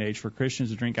our day and age for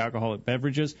Christians to drink alcoholic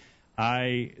beverages.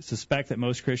 I suspect that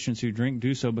most Christians who drink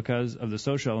do so because of the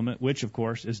social element, which, of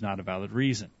course, is not a valid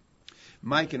reason.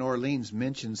 Mike in Orleans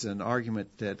mentions an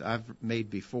argument that I've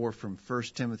made before from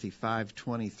 1 Timothy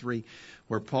 5:23,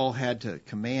 where Paul had to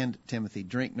command Timothy,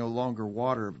 drink no longer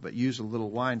water, but use a little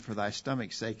wine for thy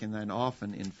stomach's sake and thine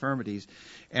often infirmities.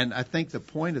 And I think the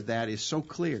point of that is so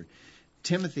clear.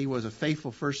 Timothy was a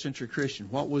faithful first-century Christian.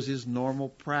 What was his normal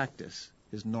practice?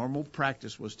 His normal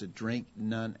practice was to drink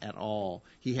none at all.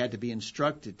 He had to be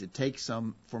instructed to take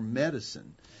some for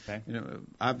medicine. Okay.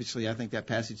 Obviously, I think that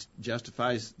passage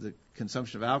justifies the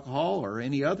consumption of alcohol or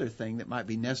any other thing that might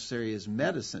be necessary as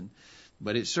medicine,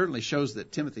 but it certainly shows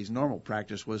that Timothy's normal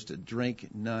practice was to drink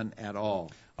none at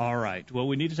all. All right. Well,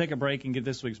 we need to take a break and get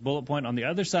this week's bullet point. On the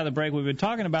other side of the break, we've been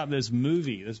talking about this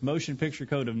movie, this motion picture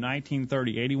code of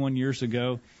 1930, 81 years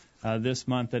ago this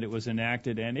month that it was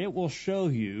enacted, and it will show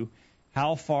you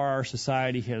how far our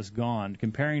society has gone.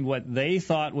 Comparing what they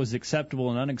thought was acceptable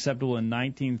and unacceptable in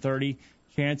 1930,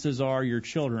 chances are your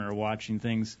children are watching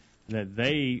things that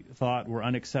they thought were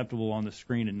unacceptable on the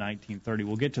screen in 1930.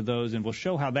 We'll get to those, and we'll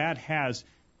show how that has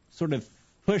sort of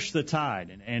pushed the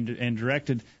tide and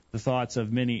directed the thoughts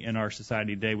of many in our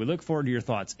society today. We look forward to your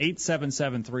thoughts.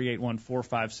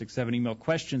 877-381-4567. Email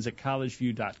questions at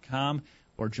collegeview.com,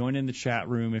 or join in the chat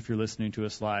room if you're listening to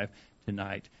us live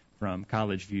tonight from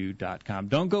collegeview.com.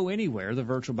 Don't go anywhere. The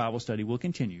virtual Bible study will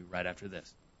continue right after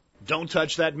this. Don't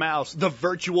touch that mouse. The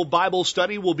virtual Bible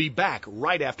study will be back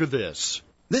right after this.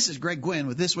 This is Greg Gwynn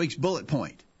with this week's bullet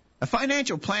point. A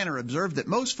financial planner observed that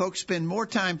most folks spend more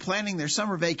time planning their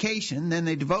summer vacation than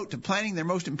they devote to planning their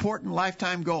most important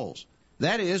lifetime goals.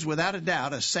 That is, without a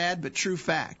doubt, a sad but true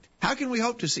fact. How can we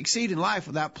hope to succeed in life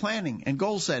without planning and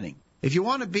goal setting? If you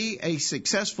want to be a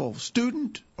successful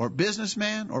student or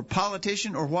businessman or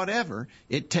politician or whatever,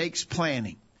 it takes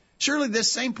planning. Surely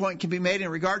this same point can be made in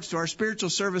regards to our spiritual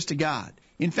service to God.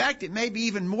 In fact, it may be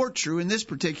even more true in this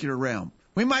particular realm.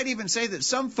 We might even say that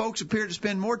some folks appear to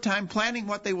spend more time planning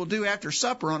what they will do after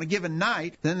supper on a given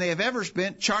night than they have ever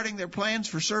spent charting their plans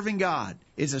for serving God.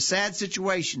 It's a sad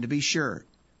situation, to be sure.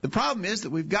 The problem is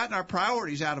that we've gotten our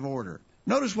priorities out of order.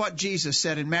 Notice what Jesus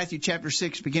said in Matthew chapter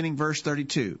 6, beginning verse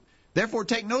 32. Therefore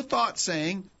take no thought,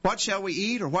 saying, what shall we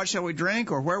eat, or what shall we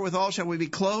drink, or wherewithal shall we be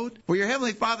clothed? For your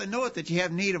heavenly Father knoweth that ye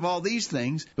have need of all these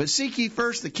things. But seek ye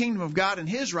first the kingdom of God and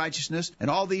his righteousness, and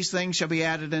all these things shall be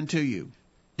added unto you.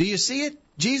 Do you see it?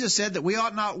 Jesus said that we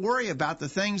ought not worry about the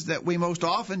things that we most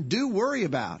often do worry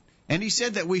about. And he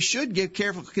said that we should give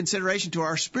careful consideration to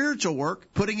our spiritual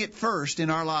work, putting it first in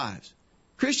our lives.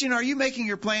 Christian, are you making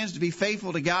your plans to be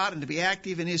faithful to God and to be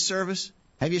active in his service?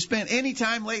 Have you spent any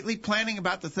time lately planning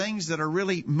about the things that are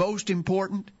really most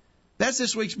important? That's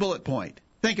this week's bullet point.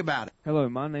 Think about it. Hello,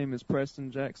 my name is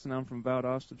Preston Jackson. I'm from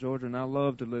Valdosta, Georgia, and I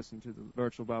love to listen to the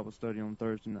virtual Bible study on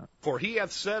Thursday night. For he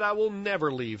hath said, I will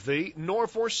never leave thee, nor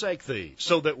forsake thee,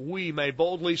 so that we may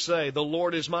boldly say, the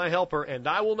Lord is my helper, and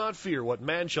I will not fear what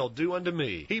man shall do unto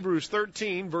me. Hebrews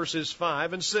 13, verses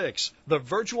 5 and 6. The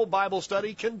virtual Bible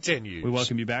study continues. We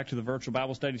welcome you back to the virtual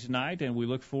Bible study tonight, and we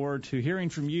look forward to hearing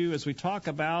from you as we talk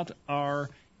about our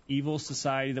evil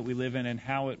society that we live in and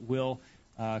how it will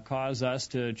cause us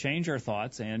to change our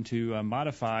thoughts and to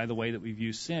modify the way that we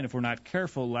view sin. If we're not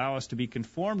careful, allow us to be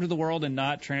conformed to the world and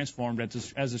not transformed,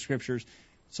 as the Scriptures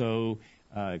so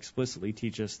explicitly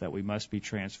teach us that we must be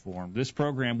transformed. This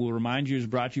program, we'll remind you, is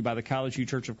brought to you by the College View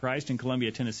Church of Christ in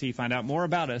Columbia, Tennessee. Find out more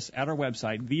about us at our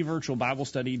website,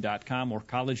 thevirtualbiblestudy.com or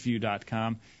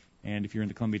collegeview.com. And if you're in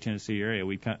the Columbia, Tennessee area,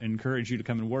 we encourage you to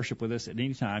come and worship with us at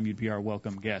any time. You'd be our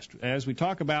welcome guest. As we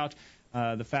talk about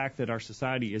the fact that our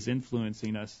society is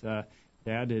influencing us,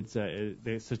 Dad,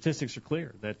 the statistics are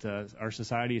clear that our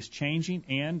society is changing,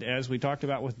 and as we talked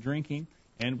about with drinking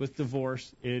and with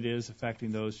divorce, it is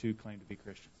affecting those who claim to be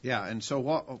Christians. Yeah, and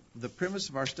so the premise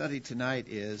of our study tonight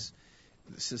is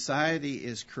society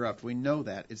is corrupt. We know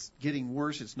that. It's getting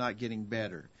worse. It's not getting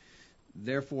better.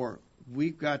 Therefore,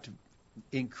 we've got to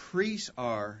increase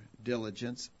our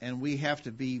diligence, and we have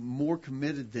to be more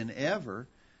committed than ever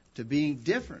to being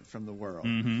different from the world.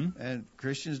 Mm-hmm. And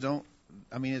Christians don't,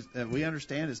 we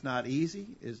understand it's not easy.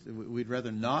 We'd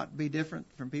rather not be different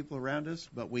from people around us,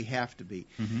 but we have to be.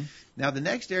 Mm-hmm. Now, the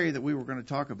next area that we were going to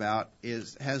talk about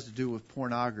has to do with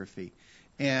pornography.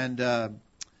 And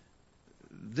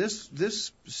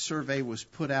this survey was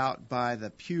put out by the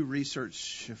Pew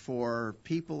Research for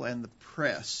People and the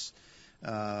Press.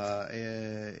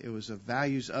 It was a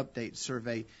values update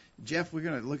survey. Jeff, we're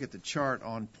going to look at the chart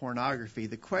on pornography.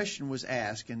 The question was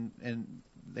asked, and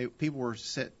people were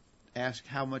asked,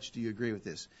 how much do you agree with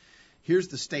this? Here's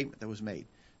the statement that was made.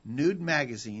 Nude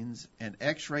magazines and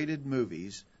X-rated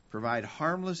movies provide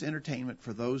harmless entertainment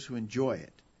for those who enjoy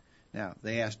it. Now,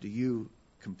 they asked, do you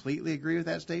completely agree with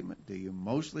that statement? Do you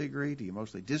mostly agree? Do you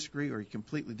mostly disagree? Or you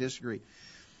completely disagree?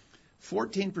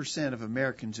 14% of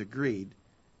Americans agreed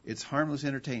it's harmless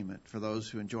entertainment for those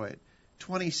who enjoy it.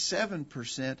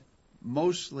 27%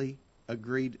 mostly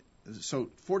agreed. So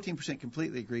 14%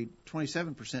 completely agreed.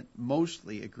 27%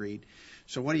 mostly agreed.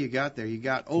 So what do you got there? You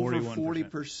got over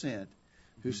 40%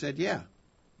 who said, yeah,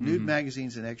 nude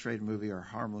magazines and X-rated movie are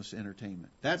harmless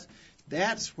entertainment.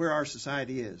 That's where our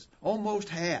society is. Almost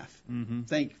half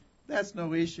think that's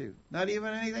no issue. Not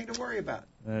even anything to worry about.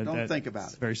 Don't think about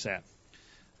it. It's very sad.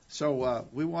 So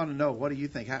we want to know, what do you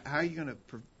think? How are you going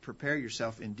to prepare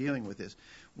yourself in dealing with this?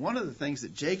 One of the things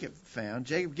that Jacob found,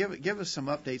 give us some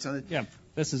updates on it. Yeah,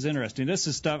 this is interesting. This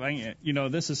is stuff,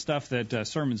 this is stuff that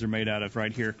sermons are made out of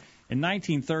right here. In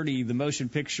 1930, the motion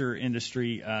picture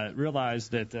industry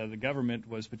realized that the government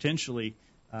was potentially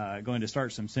going to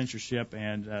start some censorship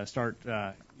and start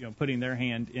putting their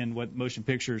hand in what motion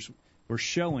pictures were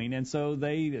showing, and so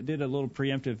they did a little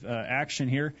preemptive action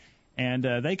here. And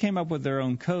they came up with their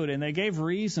own code, and they gave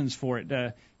reasons for it.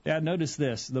 Dad, notice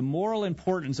this. The moral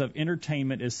importance of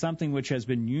entertainment is something which has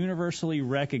been universally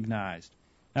recognized.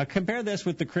 Now, compare this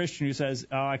with the Christian who says,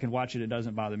 I can watch it, it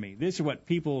doesn't bother me. These are what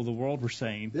people of the world were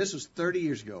saying. This was 30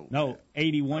 years ago. No,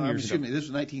 81 years ago. Excuse me, this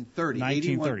was 1930.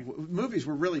 1930. Movies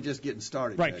were really just getting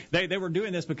started. Right. They were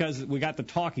doing this because we got the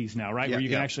talkies now, right, where you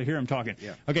can actually hear them talking.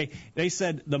 Yeah. Okay, they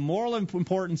said the moral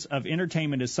importance of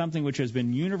entertainment is something which has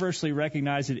been universally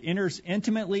recognized. It enters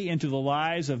intimately into the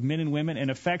lives of men and women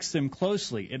and affects them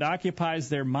closely. It occupies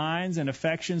their minds and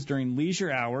affections during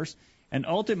leisure hours and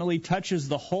ultimately touches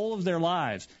the whole of their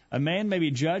lives. A man may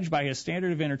be judged by his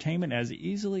standard of entertainment as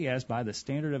easily as by the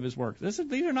standard of his work. These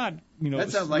are not,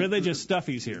 religious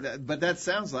stuffies here. But that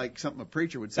sounds like something a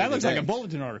preacher would say. That looks like a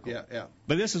bulletin article. Yeah.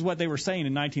 But this is what they were saying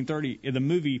in 1930, the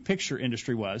movie picture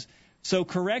industry was. So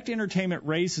correct entertainment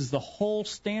raises the whole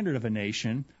standard of a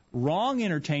nation. Wrong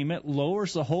entertainment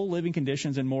lowers the whole living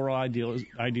conditions and moral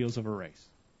ideals of a race.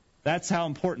 That's how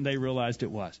important they realized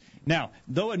it was. Now,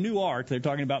 though a new art, they're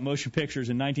talking about motion pictures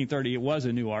in 1930, it was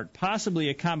a new art, possibly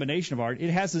a combination of art.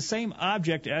 It has the same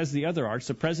object as the other arts,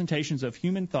 the presentations of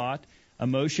human thought,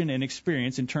 emotion, and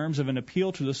experience in terms of an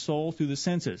appeal to the soul through the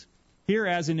senses. Here,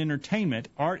 as in entertainment,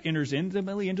 art enters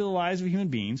intimately into the lives of human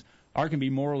beings. Art can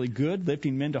be morally good,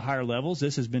 lifting men to higher levels.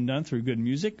 This has been done through good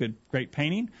music, great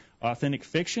painting, authentic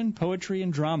fiction, poetry,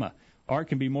 and drama. Art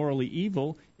can be morally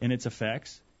evil in its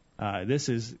effects. This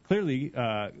is clearly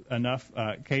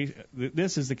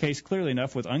This is the case clearly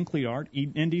enough with unclean art,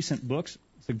 indecent books,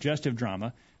 suggestive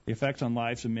drama. The effects on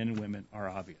lives of men and women are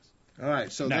obvious. All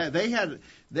right, so they had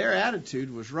their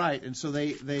attitude was right, and so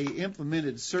they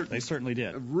implemented certain. They certainly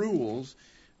did. Rules.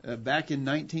 Back in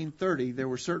 1930, there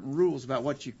were certain rules about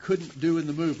what you couldn't do in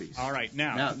the movies. All right,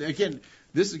 now again,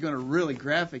 this is going to really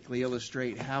graphically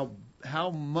illustrate how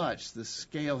much the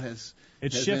scale has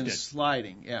been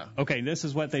sliding. Yeah. Okay, this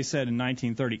is what they said in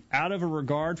 1930. Out of a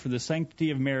regard for the sanctity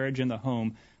of marriage and the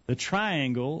home, the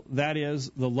triangle, that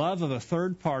is, the love of a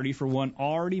third party for one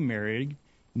already married,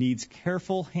 needs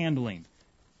careful handling.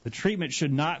 The treatment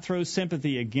should not throw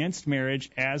sympathy against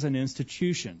marriage as an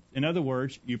institution. In other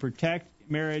words, you protect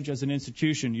marriage as an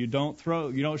institution. You don't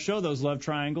show those love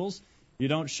triangles. You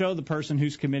don't show the person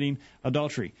who's committing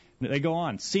adultery. They go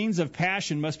on. Scenes of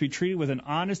passion must be treated with an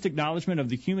honest acknowledgement of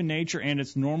the human nature and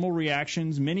its normal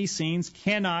reactions. Many scenes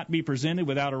cannot be presented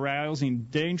without arousing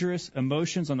dangerous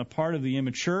emotions on the part of the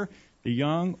immature. the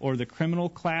young, or the criminal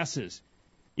classes.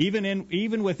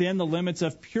 Even within the limits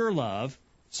of pure love,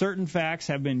 certain facts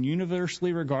have been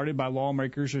universally regarded by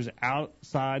lawmakers as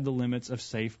outside the limits of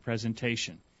safe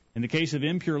presentation. In the case of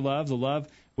impure love, the love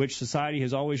which society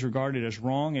has always regarded as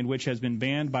wrong and which has been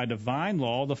banned by divine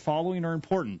law, the following are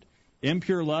important.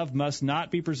 Impure love must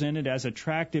not be presented as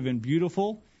attractive and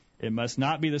beautiful. It must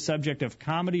not be the subject of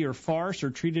comedy or farce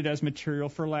or treated as material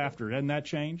for laughter. Hasn't that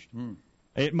changed?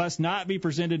 It must not be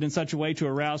presented in such a way to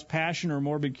arouse passion or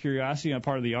morbid curiosity on the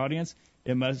part of the audience.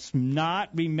 It must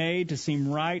not be made to seem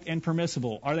right and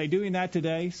permissible. Are they doing that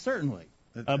today? Certainly.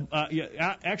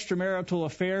 Extramarital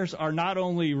affairs are not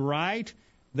only right,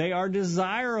 they are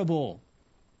desirable.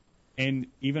 And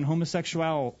even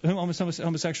homosexual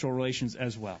relations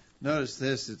as well. Notice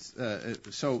this. It's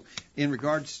so in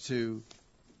regards to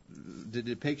the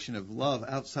depiction of love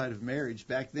outside of marriage,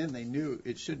 back then they knew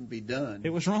it shouldn't be done.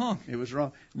 It was wrong. It was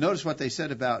wrong. Notice what they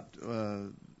said about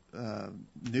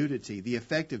nudity. The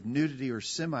effect of nudity or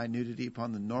semi-nudity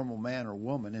upon the normal man or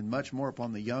woman, and much more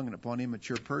upon the young and upon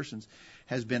immature persons,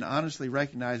 has been honestly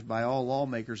recognized by all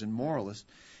lawmakers and moralists.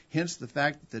 Hence, the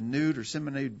fact that the nude or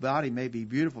semi-nude body may be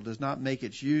beautiful does not make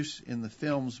its use in the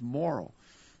films moral.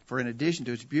 For in addition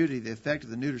to its beauty, the effect of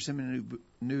the nude or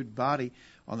semi-nude body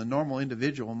on the normal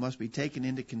individual must be taken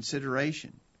into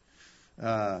consideration.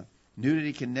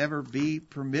 Nudity can never be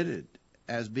permitted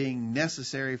as being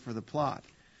necessary for the plot,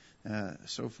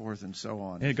 so forth and so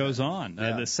on. It goes on.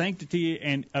 Yeah. The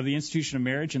sanctity of the institution of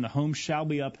marriage in the home shall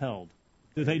be upheld.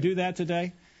 Do they do that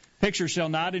today? Pictures shall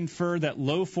not infer that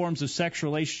low forms of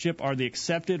sexual relationship are the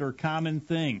accepted or common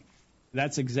thing.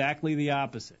 That's exactly the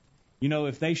opposite. You know,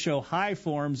 if they show high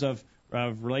forms of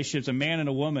relationships, a man and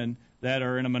a woman that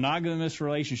are in a monogamous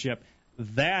relationship,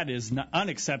 that is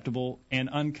unacceptable and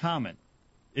uncommon.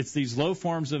 It's these low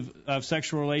forms of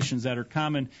sexual relations that are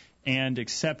common and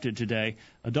accepted today.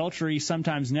 Adultery,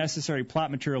 sometimes necessary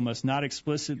plot material, must not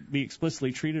be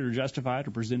explicitly treated or justified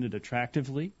or presented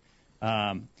attractively.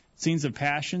 Scenes of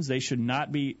passions, they should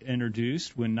not be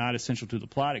introduced when not essential to the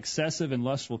plot. Excessive and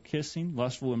lustful kissing,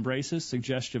 lustful embraces,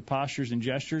 suggestive postures and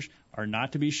gestures are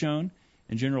not to be shown.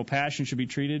 And general passion should be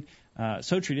treated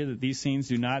that these scenes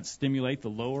do not stimulate the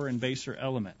lower and baser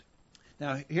element.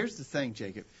 Now, here's the thing,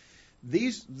 Jacob.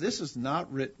 This is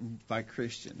not written by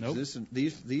Christians. Nope.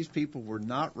 These people were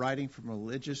not writing from a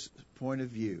religious point of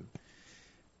view.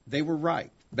 They were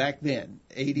right back then,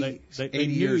 80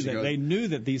 years ago. They knew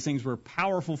that these things were a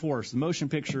powerful force. The motion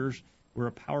pictures were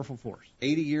a powerful force.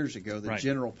 80 years ago, the Right.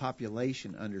 general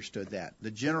population understood that.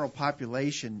 The general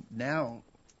population now,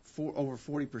 over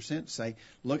 40% say,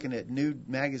 looking at nude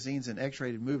magazines and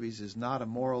X-rated movies is not a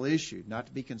moral issue, not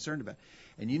to be concerned about.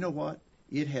 And you know what?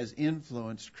 It has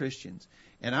influenced Christians.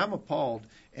 And I'm appalled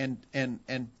and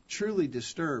truly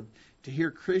disturbed to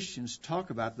hear Christians talk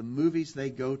about the movies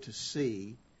they go to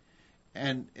see,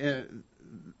 and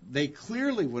they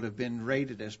clearly would have been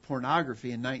rated as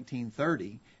pornography in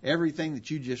 1930. Everything that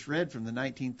you just read from the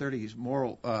 1930s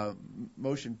moral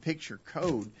motion picture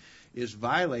code is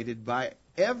violated by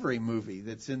every movie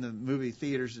that's in the movie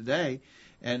theaters today,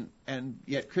 and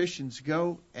yet Christians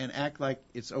go and act like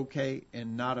it's okay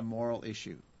and not a moral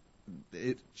issue.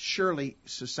 Surely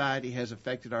society has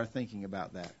affected our thinking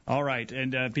about that. All right,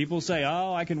 and people say,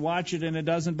 oh, I can watch it and it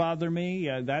doesn't bother me.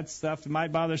 That stuff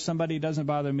might bother somebody, it doesn't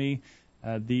bother me.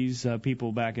 These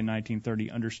people back in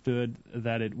 1930 understood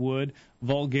that it would.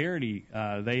 Vulgarity,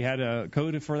 they had a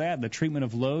code for that. The treatment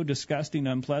of low, disgusting,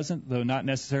 unpleasant, though not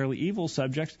necessarily evil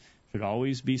subjects should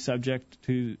always be subject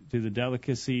to the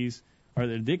delicacies or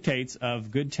the dictates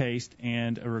of good taste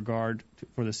and a regard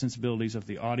for the sensibilities of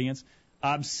the audience.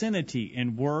 Obscenity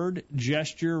in word,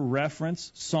 gesture,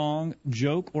 reference, song,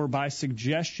 joke, or by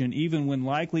suggestion, even when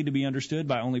likely to be understood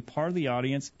by only part of the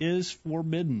audience, is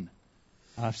forbidden.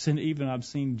 Even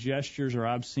obscene gestures or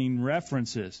obscene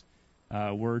references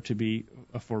were to be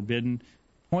forbidden.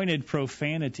 Pointed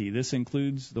profanity. This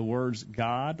includes the words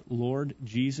God, Lord,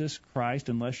 Jesus, Christ,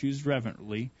 unless used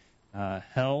reverently.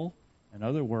 Hell, and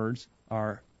other words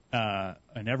are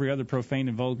and every other profane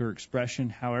and vulgar expression,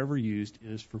 however used,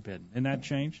 is forbidden. Isn't that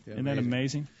changed? Yeah, Isn't that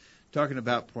amazing? Talking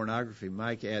about pornography,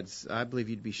 Mike adds, I believe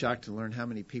you'd be shocked to learn how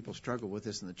many people struggle with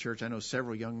this in the church. I know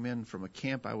several young men from a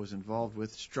camp I was involved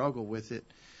with struggle with it,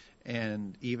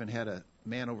 and even had a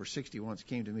man over 60 once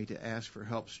came to me to ask for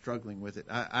help struggling with it.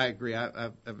 I agree.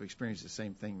 I've experienced the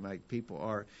same thing, Mike.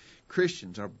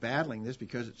 Christians are battling this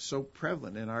because it's so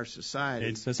prevalent in our society.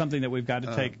 It's something that we've got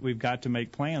to take. We've got to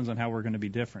make plans on how we're going to be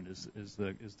different. Is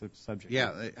the subject?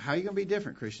 Yeah. How are you going to be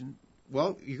different, Christian?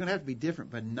 Well, you're going to have to be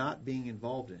different by not being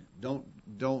involved in it.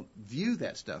 Don't view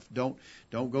that stuff. Don't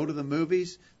go to the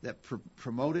movies that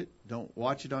promote it. Don't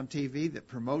watch it on TV that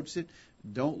promotes it.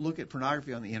 Don't look at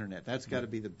pornography on the internet. That's got to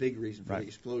be the big reason for the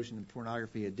explosion in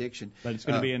pornography addiction. But it's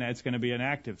going to be an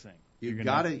active thing. You've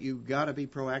got to be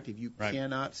proactive. You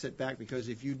cannot sit back, because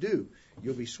if you do,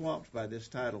 you'll be swamped by this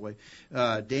tidal wave.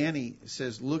 Danny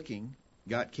says, looking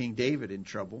got King David in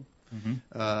trouble.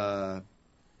 Mm-hmm.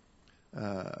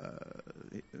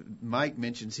 Mike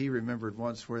mentions he remembered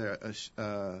once where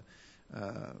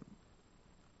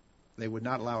they would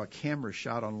not allow a camera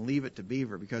shot on Leave It to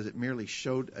Beaver because it merely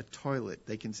showed a toilet.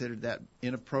 They considered that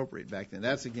inappropriate back then.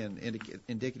 That's, again,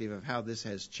 indicative of how this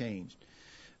has changed.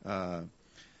 Paul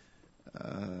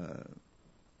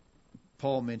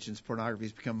mentions pornography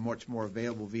has become much more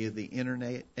available via the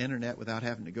internet without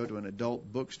having to go to an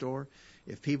adult bookstore.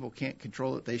 If people can't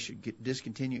control it, they should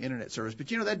discontinue internet service. But,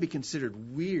 that'd be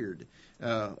considered weird,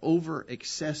 over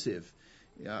excessive.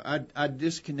 I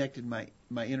disconnected my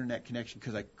internet connection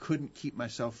because I couldn't keep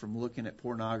myself from looking at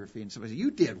pornography. And somebody said,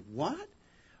 "You did what?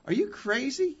 Are you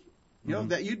crazy?"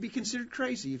 That you'd be considered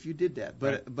crazy if you did that.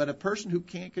 But a person who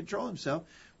can't control himself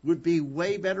would be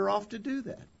way better off to do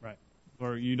that. Right.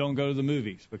 Or you don't go to the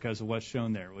movies because of what's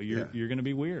shown there. Well, you're going to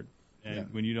be weird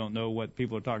when you don't know what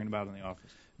people are talking about in the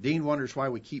office. Dean wonders why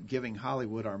we keep giving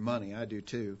Hollywood our money. I do,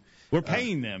 too. We're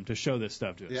paying them to show this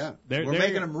stuff to us. Yeah, we're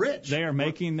making them rich. They are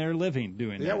making their living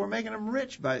doing that. Yeah, we're making them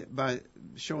rich by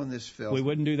showing this film. We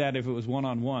wouldn't do that if it was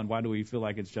one-on-one. Why do we feel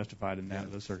like it's justified in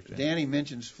that circumstance? Danny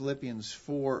mentions Philippians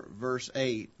 4, verse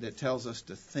 8, that tells us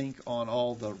to think on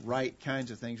all the right kinds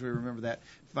of things. We remember that.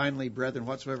 Finally, brethren,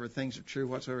 whatsoever things are true,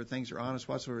 whatsoever things are honest,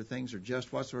 whatsoever things are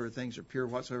just, whatsoever things are pure,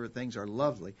 whatsoever things are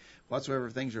lovely, whatsoever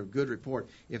things are of good report,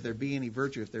 if there be any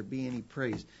virtue, if there be any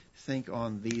praise, think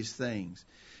on these things.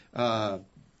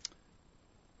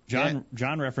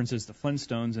 John references the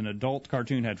Flintstones. An adult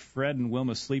cartoon had Fred and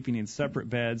Wilma sleeping in separate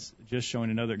beds, just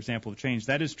showing another example of change.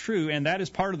 That is true, and that is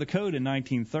part of the code in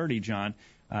 1930, John.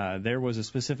 There was a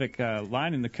specific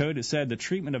line in the code that said the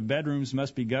treatment of bedrooms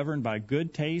must be governed by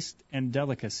good taste and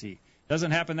delicacy.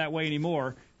 Doesn't happen that way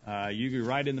anymore. You're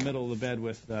right in the middle of the bed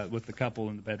with the couple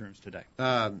in the bedrooms today.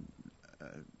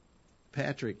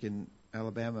 Patrick in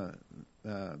Alabama,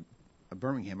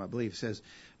 Birmingham, I believe, says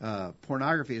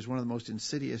pornography is one of the most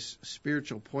insidious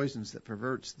spiritual poisons that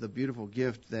perverts the beautiful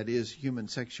gift that is human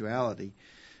sexuality.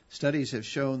 Studies have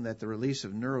shown that the release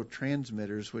of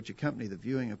neurotransmitters which accompany the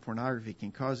viewing of pornography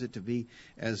can cause it to be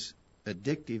as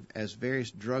addictive as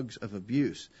various drugs of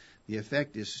abuse. The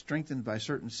effect is strengthened by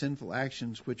certain sinful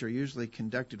actions which are usually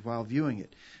conducted while viewing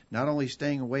it. Not only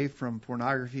staying away from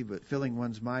pornography, but filling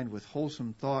one's mind with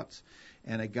wholesome thoughts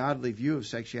and a godly view of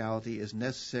sexuality is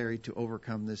necessary to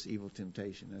overcome this evil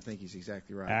temptation. I think he's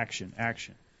exactly right. Action. Got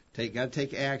to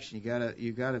take action.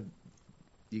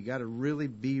 You got to really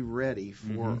be ready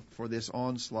for this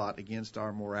onslaught against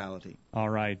our morality. All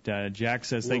right. Jack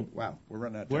says... Wow, we're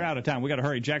running out of time. We're out of time. We got to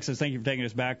hurry. Jack says, thank you for taking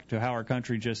us back to how our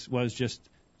country was just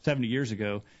 70 years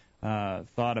ago.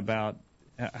 Thought about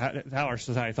how our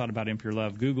society thought about impure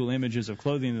love. Google images of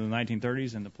clothing in the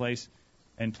 1930s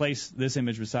and place this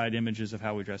image beside images of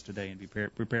how we dress today and be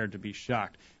prepared to be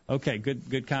shocked. Okay,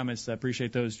 good comments. I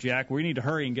appreciate those, Jack. We need to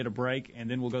hurry and get a break, and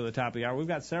then we'll go to the top of the hour. We've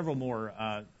got several more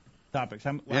topics.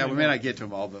 We may not get to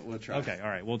them all, but we'll try. Okay, all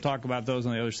right. We'll talk about those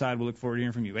on the other side. We'll look forward to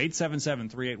hearing from you.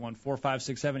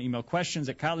 877-381-4567. Email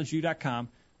questions@collegeview.com.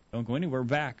 Don't go anywhere. We're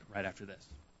back right after this.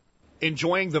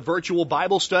 Enjoying the virtual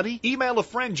Bible study? Email a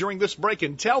friend during this break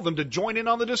and tell them to join in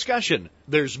on the discussion.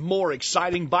 There's more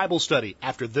exciting Bible study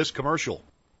after this commercial.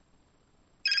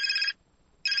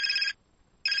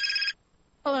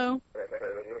 Hello.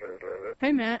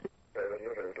 Hey, Matt.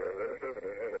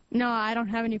 No, I don't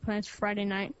have any plans for Friday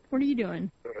night. What are you doing?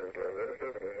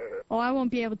 Oh, I won't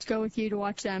be able to go with you to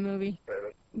watch that movie.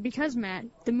 Because, Matt,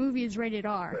 the movie is rated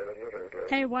R.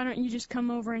 Hey, why don't you just come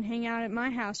over and hang out at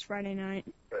my house Friday night?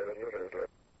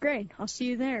 Great, I'll see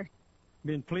you there.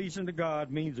 Being pleasing to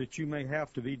God means that you may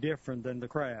have to be different than the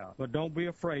crowd, but don't be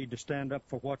afraid to stand up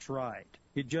for what's right.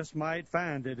 You just might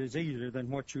find it is easier than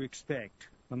what you expect.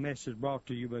 A message brought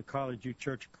to you by College View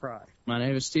Church of Christ. My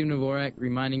name is Steve Dvorak,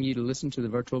 reminding you to listen to the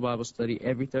virtual Bible study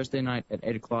every Thursday night at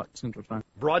 8 o'clock Central Time.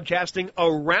 Broadcasting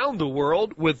around the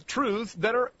world with truths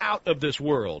that are out of this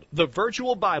world. The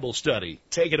virtual Bible study.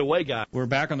 Take it away, guys. We're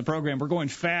back on the program. We're going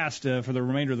fast for the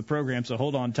remainder of the program, so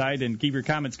hold on tight and keep your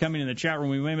comments coming in the chat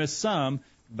room. We may miss some,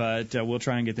 but we'll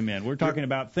try and get them in. We're talking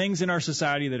about things in our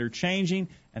society that are changing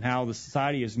and how the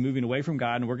society is moving away from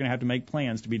God, and we're going to have to make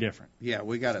plans to be different. Yeah,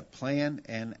 we got to plan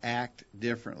and act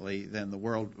differently than the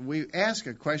world. We ask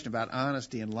a question about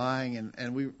honesty and lying,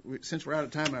 and we since we're out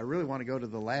of time, I really want to go to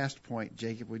the last point,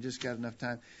 Jacob. We just got enough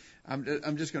time.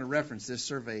 I'm just going to reference this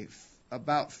survey.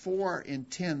 About 4 in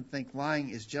 10 think lying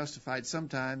is justified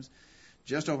sometimes.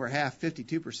 Just over half,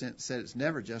 52%, said it's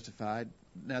never justified.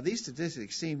 Now, these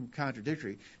statistics seem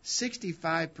contradictory.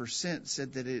 65%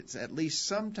 said that it's at least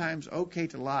sometimes okay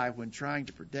to lie when trying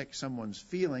to protect someone's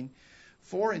feeling.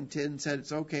 4 in 10 said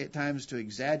it's okay at times to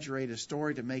exaggerate a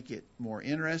story to make it more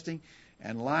interesting.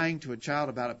 And lying to a child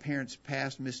about a parent's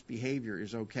past misbehavior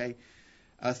is okay.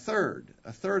 A third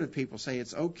of people say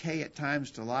it's okay at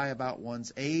times to lie about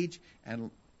one's age and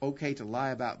okay to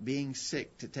lie about being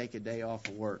sick to take a day off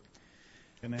of work.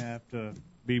 Going to have to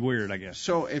be weird, I guess.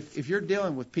 So if you're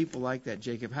dealing with people like that,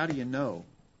 Jacob, how do you know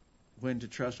when to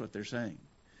trust what they're saying?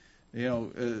 You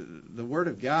know, the Word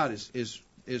of God is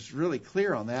really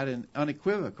clear on that and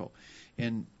unequivocal.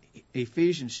 In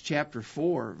Ephesians chapter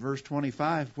 4, verse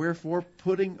 25, wherefore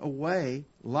putting away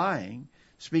lying,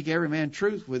 speak every man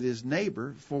truth with his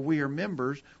neighbor, for we are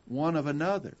members one of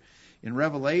another. In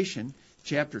Revelation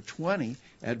chapter 20,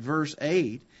 at verse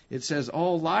 8, it says,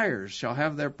 all liars shall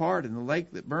have their part in the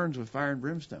lake that burns with fire and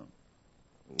brimstone.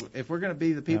 If we're going to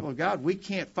be the people of God, we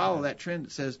can't follow that trend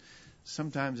that says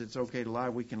sometimes it's okay to lie.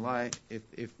 We can lie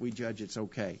if we judge it's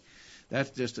okay.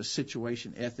 That's just a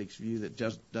situation ethics view that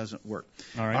just doesn't work.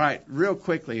 All right. All right, real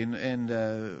quickly,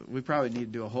 and we probably need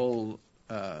to do a whole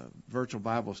virtual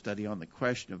Bible study on the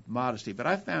question of modesty, but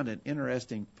I found an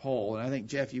interesting poll, and I think,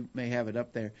 Jeff, you may have it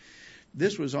up there.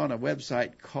 This was on a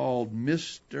website called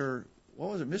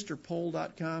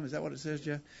MrPoll.com. Is that what it says,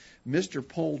 Jeff?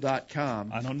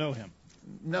 MrPoll.com. I don't know him.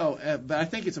 No, but I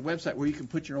think it's a website where you can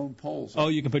put your own polls up. Oh,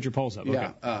 you can put your polls up.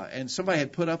 Yeah, okay. And somebody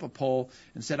had put up a poll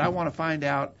and said, I want to find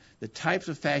out the types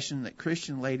of fashion that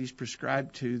Christian ladies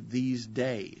prescribe to these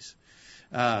days.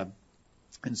 And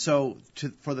so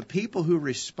for the people who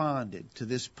responded to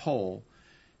this poll,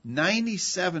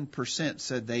 97%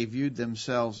 said they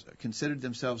considered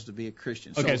themselves to be a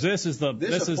Christian. Okay, so this is the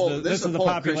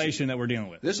population that we're dealing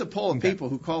with. This is a poll of people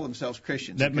who call themselves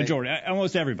Christians. That majority,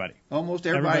 almost everybody. Almost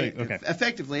everybody. Okay.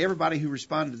 Effectively, everybody who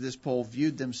responded to this poll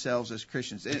viewed themselves as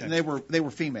Christians, and they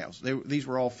were females. These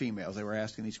were all females. They were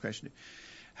asking these questions.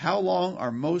 How long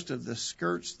are most of the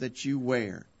skirts that you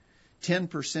wear?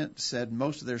 10% said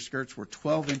most of their skirts were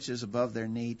 12 inches above their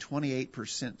knee.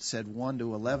 28% said 1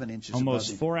 to 11 inches above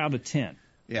Almost 4 out of 10.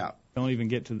 Yeah. Don't even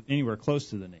get to anywhere close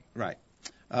to the knee. Right.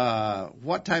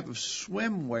 What type of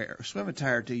swim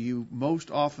attire do you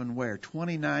most often wear?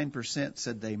 29%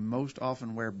 said they most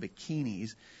often wear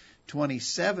bikinis.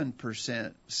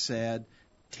 27% said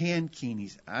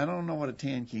tankinis. I don't know what a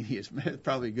tankini is. It's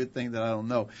probably a good thing that I don't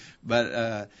know.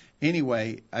 But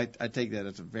anyway, I take that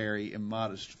as a very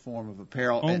immodest form of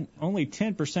apparel. Only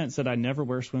 10% said I never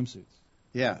wear swimsuits.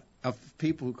 Yeah, of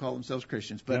people who call themselves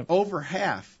Christians. But over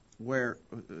half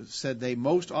said they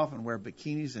most often wear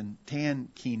bikinis and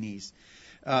tankinis.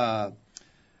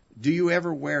 Do you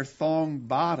ever wear thong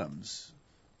bottoms?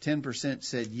 10%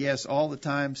 said yes all the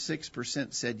time.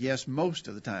 6% said yes most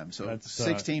of the time. So that's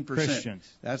 16%.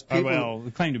 Christians. That's people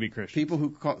claim to be Christian. People who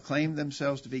claim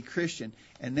themselves to be Christian.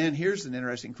 And then here's an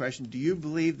interesting question: do you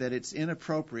believe that it's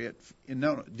inappropriate?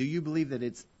 No. Do you believe that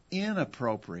it's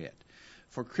inappropriate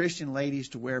for Christian ladies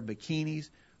to wear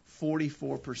bikinis?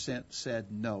 44%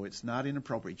 said no, it's not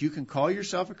inappropriate. You can call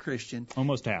yourself a Christian,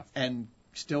 almost half, and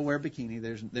still wear bikini.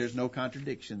 There's no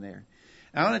contradiction there.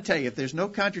 I want to tell you, if there's no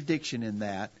contradiction in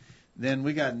that, then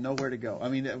we got nowhere to go. I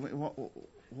mean,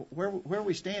 where are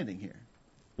we standing here?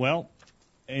 Well,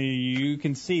 you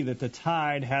can see that the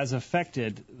tide has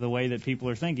affected the way that people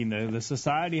are thinking. The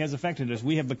society has affected us.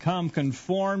 We have become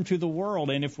conformed to the world,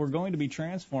 and if we're going to be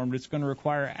transformed, it's going to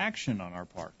require action on our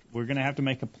part. We're going to have to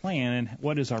make a plan, and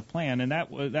what is our plan? And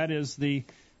that is the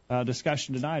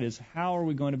discussion tonight, is how are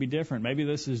we going to be different? Maybe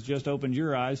this has just opened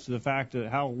your eyes to the fact of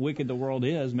how wicked the world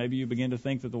is. Maybe you begin to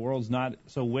think that the world's not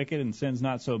so wicked and sin's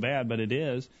not so bad, but it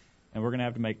is. And we're going to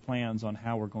have to make plans on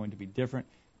how we're going to be different,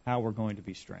 how we're going to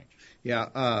be strange.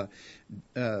 Yeah,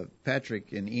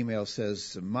 Patrick in email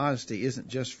says modesty isn't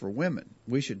just for women.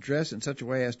 We should dress in such a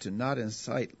way as to not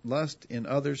incite lust in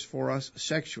others for us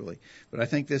sexually. But I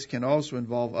think this can also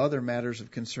involve other matters of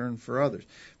concern for others.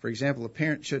 For example, a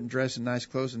parent shouldn't dress in nice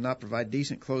clothes and not provide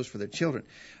decent clothes for their children.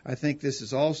 I think this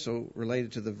is also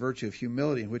related to the virtue of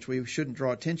humility, in which we shouldn't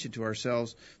draw attention to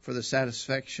ourselves for the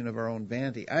satisfaction of our own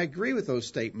vanity. I agree with those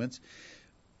statements,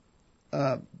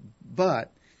 but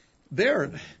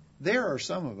there there are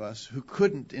some of us who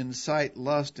couldn't incite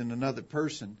lust in another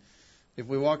person if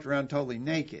we walked around totally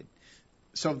naked.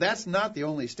 So that's not the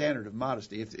only standard of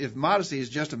modesty. If modesty is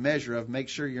just a measure of make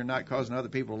sure you're not causing other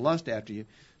people to lust after you,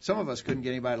 some of us couldn't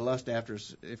get anybody to lust after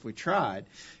us if we tried.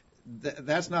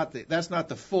 That's not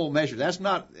the full measure.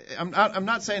 I'm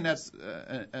not saying that's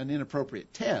an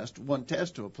inappropriate test, one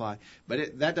test to apply,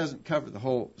 but that doesn't cover the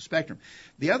whole spectrum.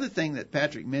 The other thing that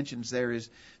Patrick mentions there is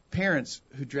parents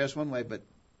who dress one way but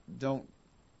don't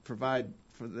provide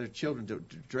for their children to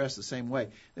dress the same way.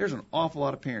 There's an awful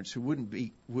lot of parents who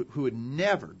would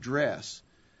never dress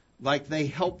like they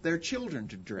help their children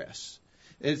to dress.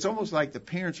 It's almost like the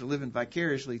parents are living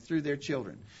vicariously through their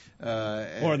children.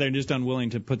 Or they're just unwilling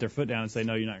to put their foot down and say,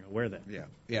 no, you're not going to wear that.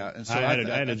 Yeah. And so I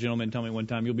had a gentleman tell me one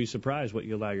time, you'll be surprised what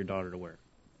you allow your daughter to wear.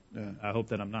 I hope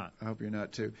that I'm not. I hope you're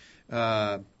not, too.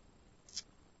 Let's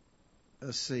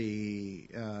see.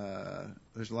 There are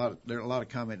a lot of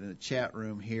comment in the chat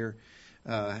room here.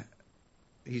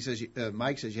 He says,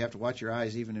 Mike says you have to watch your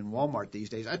eyes even in Walmart these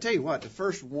days. I tell you what, the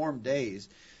first warm days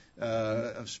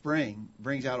of spring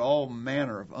brings out all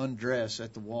manner of undress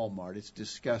at the Walmart. It's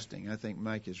disgusting. I think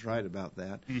Mike is right about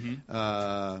that.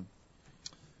 Mm-hmm.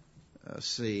 Let's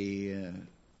see.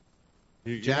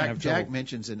 Jack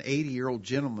mentions an 80-year-old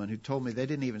gentleman who told me they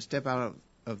didn't even step out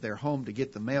of their home to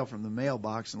get the mail from the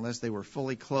mailbox unless they were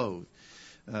fully clothed.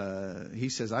 He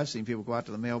says, I've seen people go out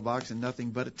to the mailbox in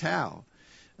nothing but a towel.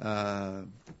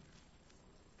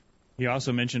 He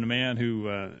also mentioned a man who,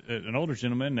 an older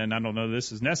gentleman, and I don't know if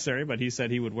this is necessary, but he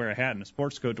said he would wear a hat and a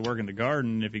sports coat to work in the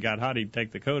garden. If he got hot, he'd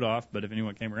take the coat off, but if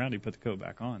anyone came around, he'd put the coat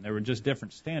back on. There were just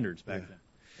different standards back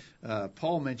then.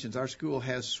 Paul mentions our school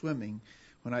has swimming.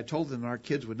 When I told them our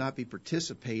kids would not be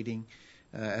participating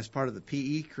as part of the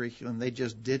PE curriculum, they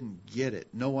just didn't get it.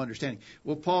 No understanding.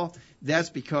 Well, Paul,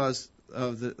 that's because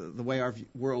of the way our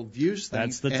world views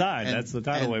things. That's the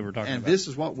tidal way we're talking about. And this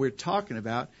is what we're talking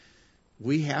about.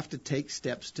 We have to take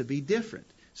steps to be different.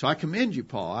 So I commend you,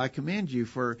 Paul. I commend you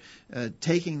for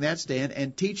taking that stand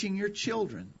and teaching your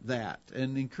children that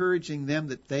and encouraging them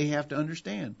that they have to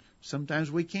understand.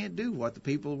 Sometimes we can't do what the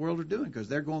people of the world are doing because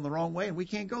they're going the wrong way, and we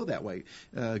can't go that way.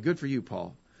 Good for you,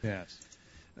 Paul. Yes.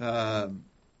 Let's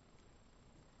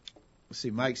see,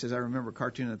 Mike says, I remember a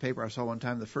cartoon in the paper I saw one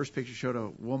time. The first picture showed a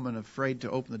woman afraid to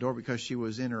open the door because she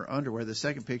was in her underwear. The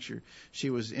second picture, she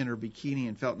was in her bikini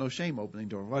and felt no shame opening the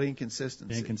door. What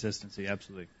inconsistency. Inconsistency,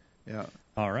 absolutely. Yeah.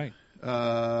 All right.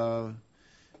 Paul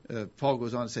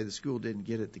goes on to say the school didn't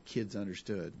get it, the kids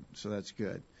understood. So that's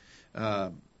good.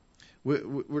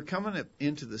 We're coming up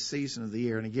into the season of the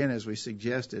year, and again, as we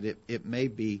suggested, it may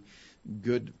be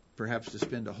good perhaps to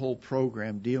spend a whole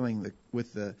program dealing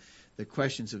with the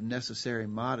questions of necessary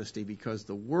modesty, because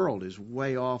the world is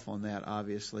way off on that,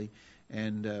 obviously,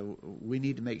 and we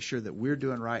need to make sure that we're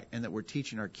doing right and that we're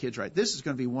teaching our kids right. This is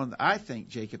going to be I think,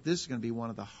 Jacob, this is going to be one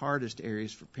of the hardest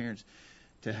areas for parents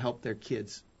to help their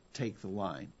kids take the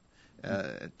line,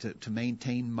 to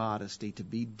maintain modesty, to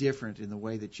be different in the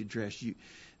way that you dress.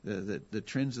 The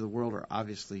trends of the world are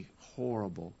obviously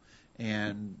horrible.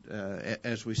 And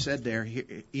as we said there,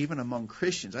 even among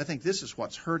Christians, I think this is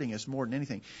what's hurting us more than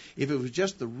anything. If it was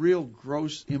just the real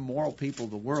gross, immoral people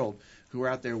of the world who are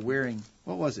out there wearing,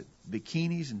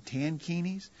 bikinis and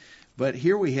tankinis, but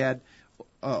here we had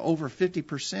over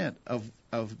 50%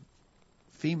 of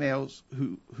females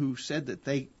who said that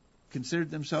they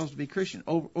considered themselves to be Christian.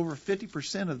 Over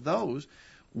 50% of those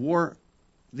wore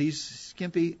these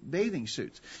skimpy bathing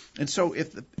suits. And so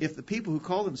if the people who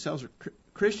call themselves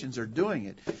Christians are doing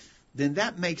it, then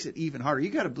that makes it even harder.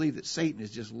 You've got to believe that Satan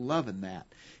is just loving that.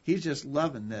 He's just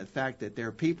loving the fact that there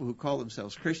are people who call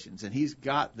themselves Christians, and he's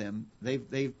got them.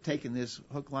 They've taken this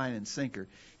hook, line, and sinker.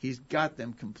 He's got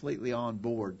them completely on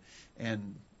board,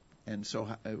 and so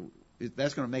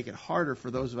that's going to make it harder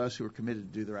for those of us who are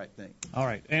committed to do the right thing. All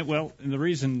right. And the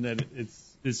reason that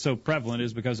it's so prevalent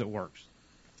is because it works.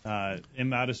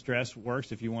 Immodest dress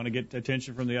works. If you want to get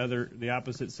attention from the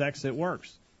opposite sex, it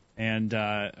works. And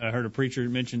I heard a preacher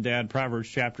mention, Dad, Proverbs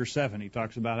chapter 7. He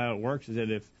talks about how it works. Is that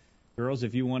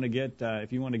if you want to get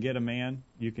a man,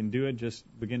 you can do it. Just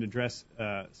begin to dress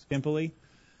skimpily.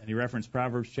 And he referenced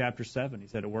Proverbs chapter 7. He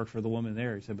said it worked for the woman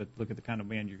there. He said, but look at the kind of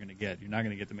man you're going to get. You're not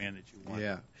going to get the man that you want.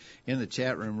 Yeah. In the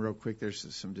chat room, real quick,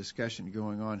 there's some discussion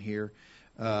going on here.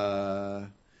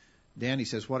 Danny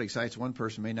says, what excites one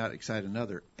person may not excite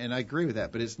another. And I agree with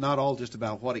that, but it's not all just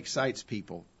about what excites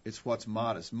people. It's what's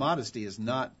modest. Modesty is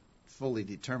not fully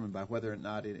determined by whether or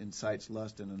not it incites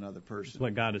lust in another person. It's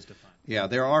what God has defined. Yeah,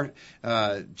 there are.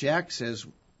 Jack says,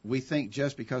 we think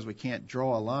just because we can't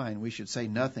draw a line, we should say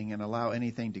nothing and allow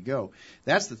anything to go.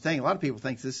 That's the thing. A lot of people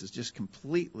think this is just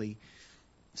completely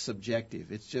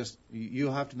subjective. It's just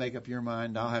you'll have to make up your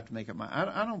mind. I'll have to make up mine.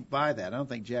 I don't buy that. I don't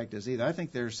think Jack does either. I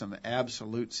think there's some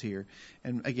absolutes here,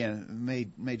 and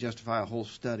again, may justify a whole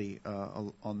study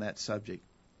on that subject.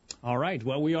 All right.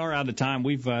 Well, we are out of time.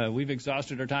 We've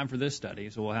exhausted our time for this study,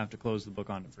 so we'll have to close the book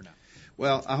on it for now.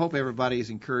 Well, I hope everybody is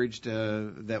encouraged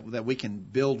that we can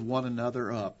build one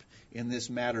another up in this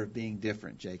matter of being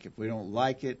different, Jacob. We don't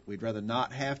like it. We'd rather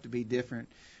not have to be different.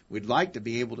 We'd like to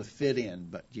be able to fit in,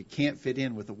 but you can't fit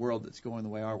in with the world that's going the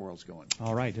way our world's going.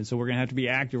 All right, and so we're going to have to be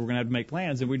active. We're going to have to make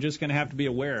plans, and we're just going to have to be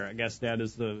aware. I guess that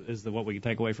is the what we can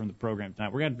take away from the program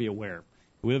tonight. We're going to have to be aware.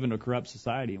 We live in a corrupt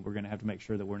society, and we're going to have to make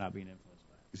sure that we're not being influenced.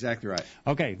 Exactly right.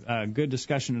 Okay, good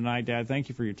discussion tonight, Dad. Thank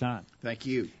you for your time. Thank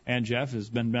you. And Jeff has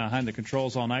been behind the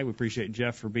controls all night. We appreciate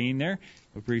Jeff for being there.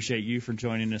 We appreciate you for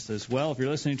joining us as well. If you're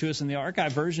listening to us in the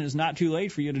archive version, it's not too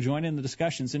late for you to join in the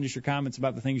discussion. Send us your comments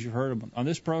about the things you've heard on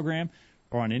this program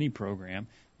or on any program.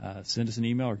 Send us an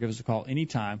email or give us a call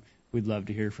anytime. We'd love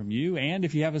to hear from you. And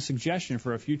if you have a suggestion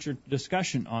for a future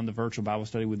discussion on the virtual Bible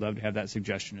study, we'd love to have that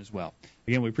suggestion as well.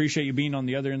 Again, we appreciate you being on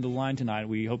the other end of the line tonight.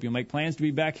 We hope you'll make plans to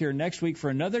be back here next week for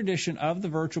another edition of the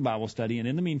virtual Bible study. And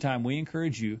in the meantime, we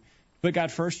encourage you to put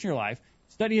God first in your life,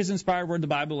 study His inspired word, the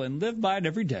Bible, and live by it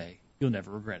every day. You'll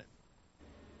never regret it.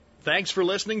 Thanks for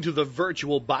listening to the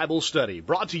Virtual Bible Study,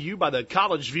 brought to you by the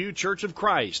College View Church of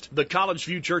Christ. The College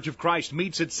View Church of Christ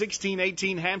meets at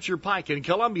 1618 Hampshire Pike in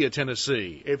Columbia,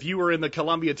 Tennessee. If you are in the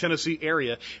Columbia, Tennessee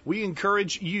area, we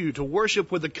encourage you to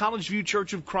worship with the College View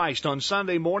Church of Christ on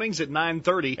Sunday mornings at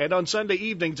 9:30 and on Sunday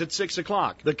evenings at 6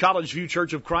 o'clock. The College View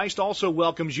Church of Christ also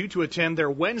welcomes you to attend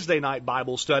their Wednesday night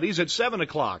Bible studies at 7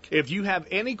 o'clock. If you have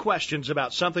any questions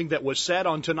about something that was said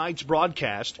on tonight's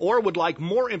broadcast or would like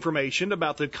more information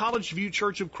about the College View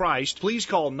Church of Christ, please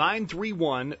call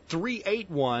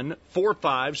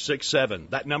 931-381-4567.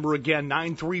 That number again,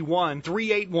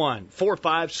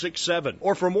 931-381-4567.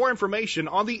 Or for more information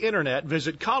on the internet,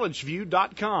 visit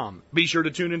collegeview.com. Be sure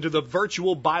to tune into the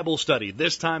virtual Bible study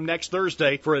this time next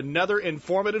Thursday for another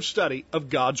informative study of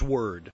God's Word.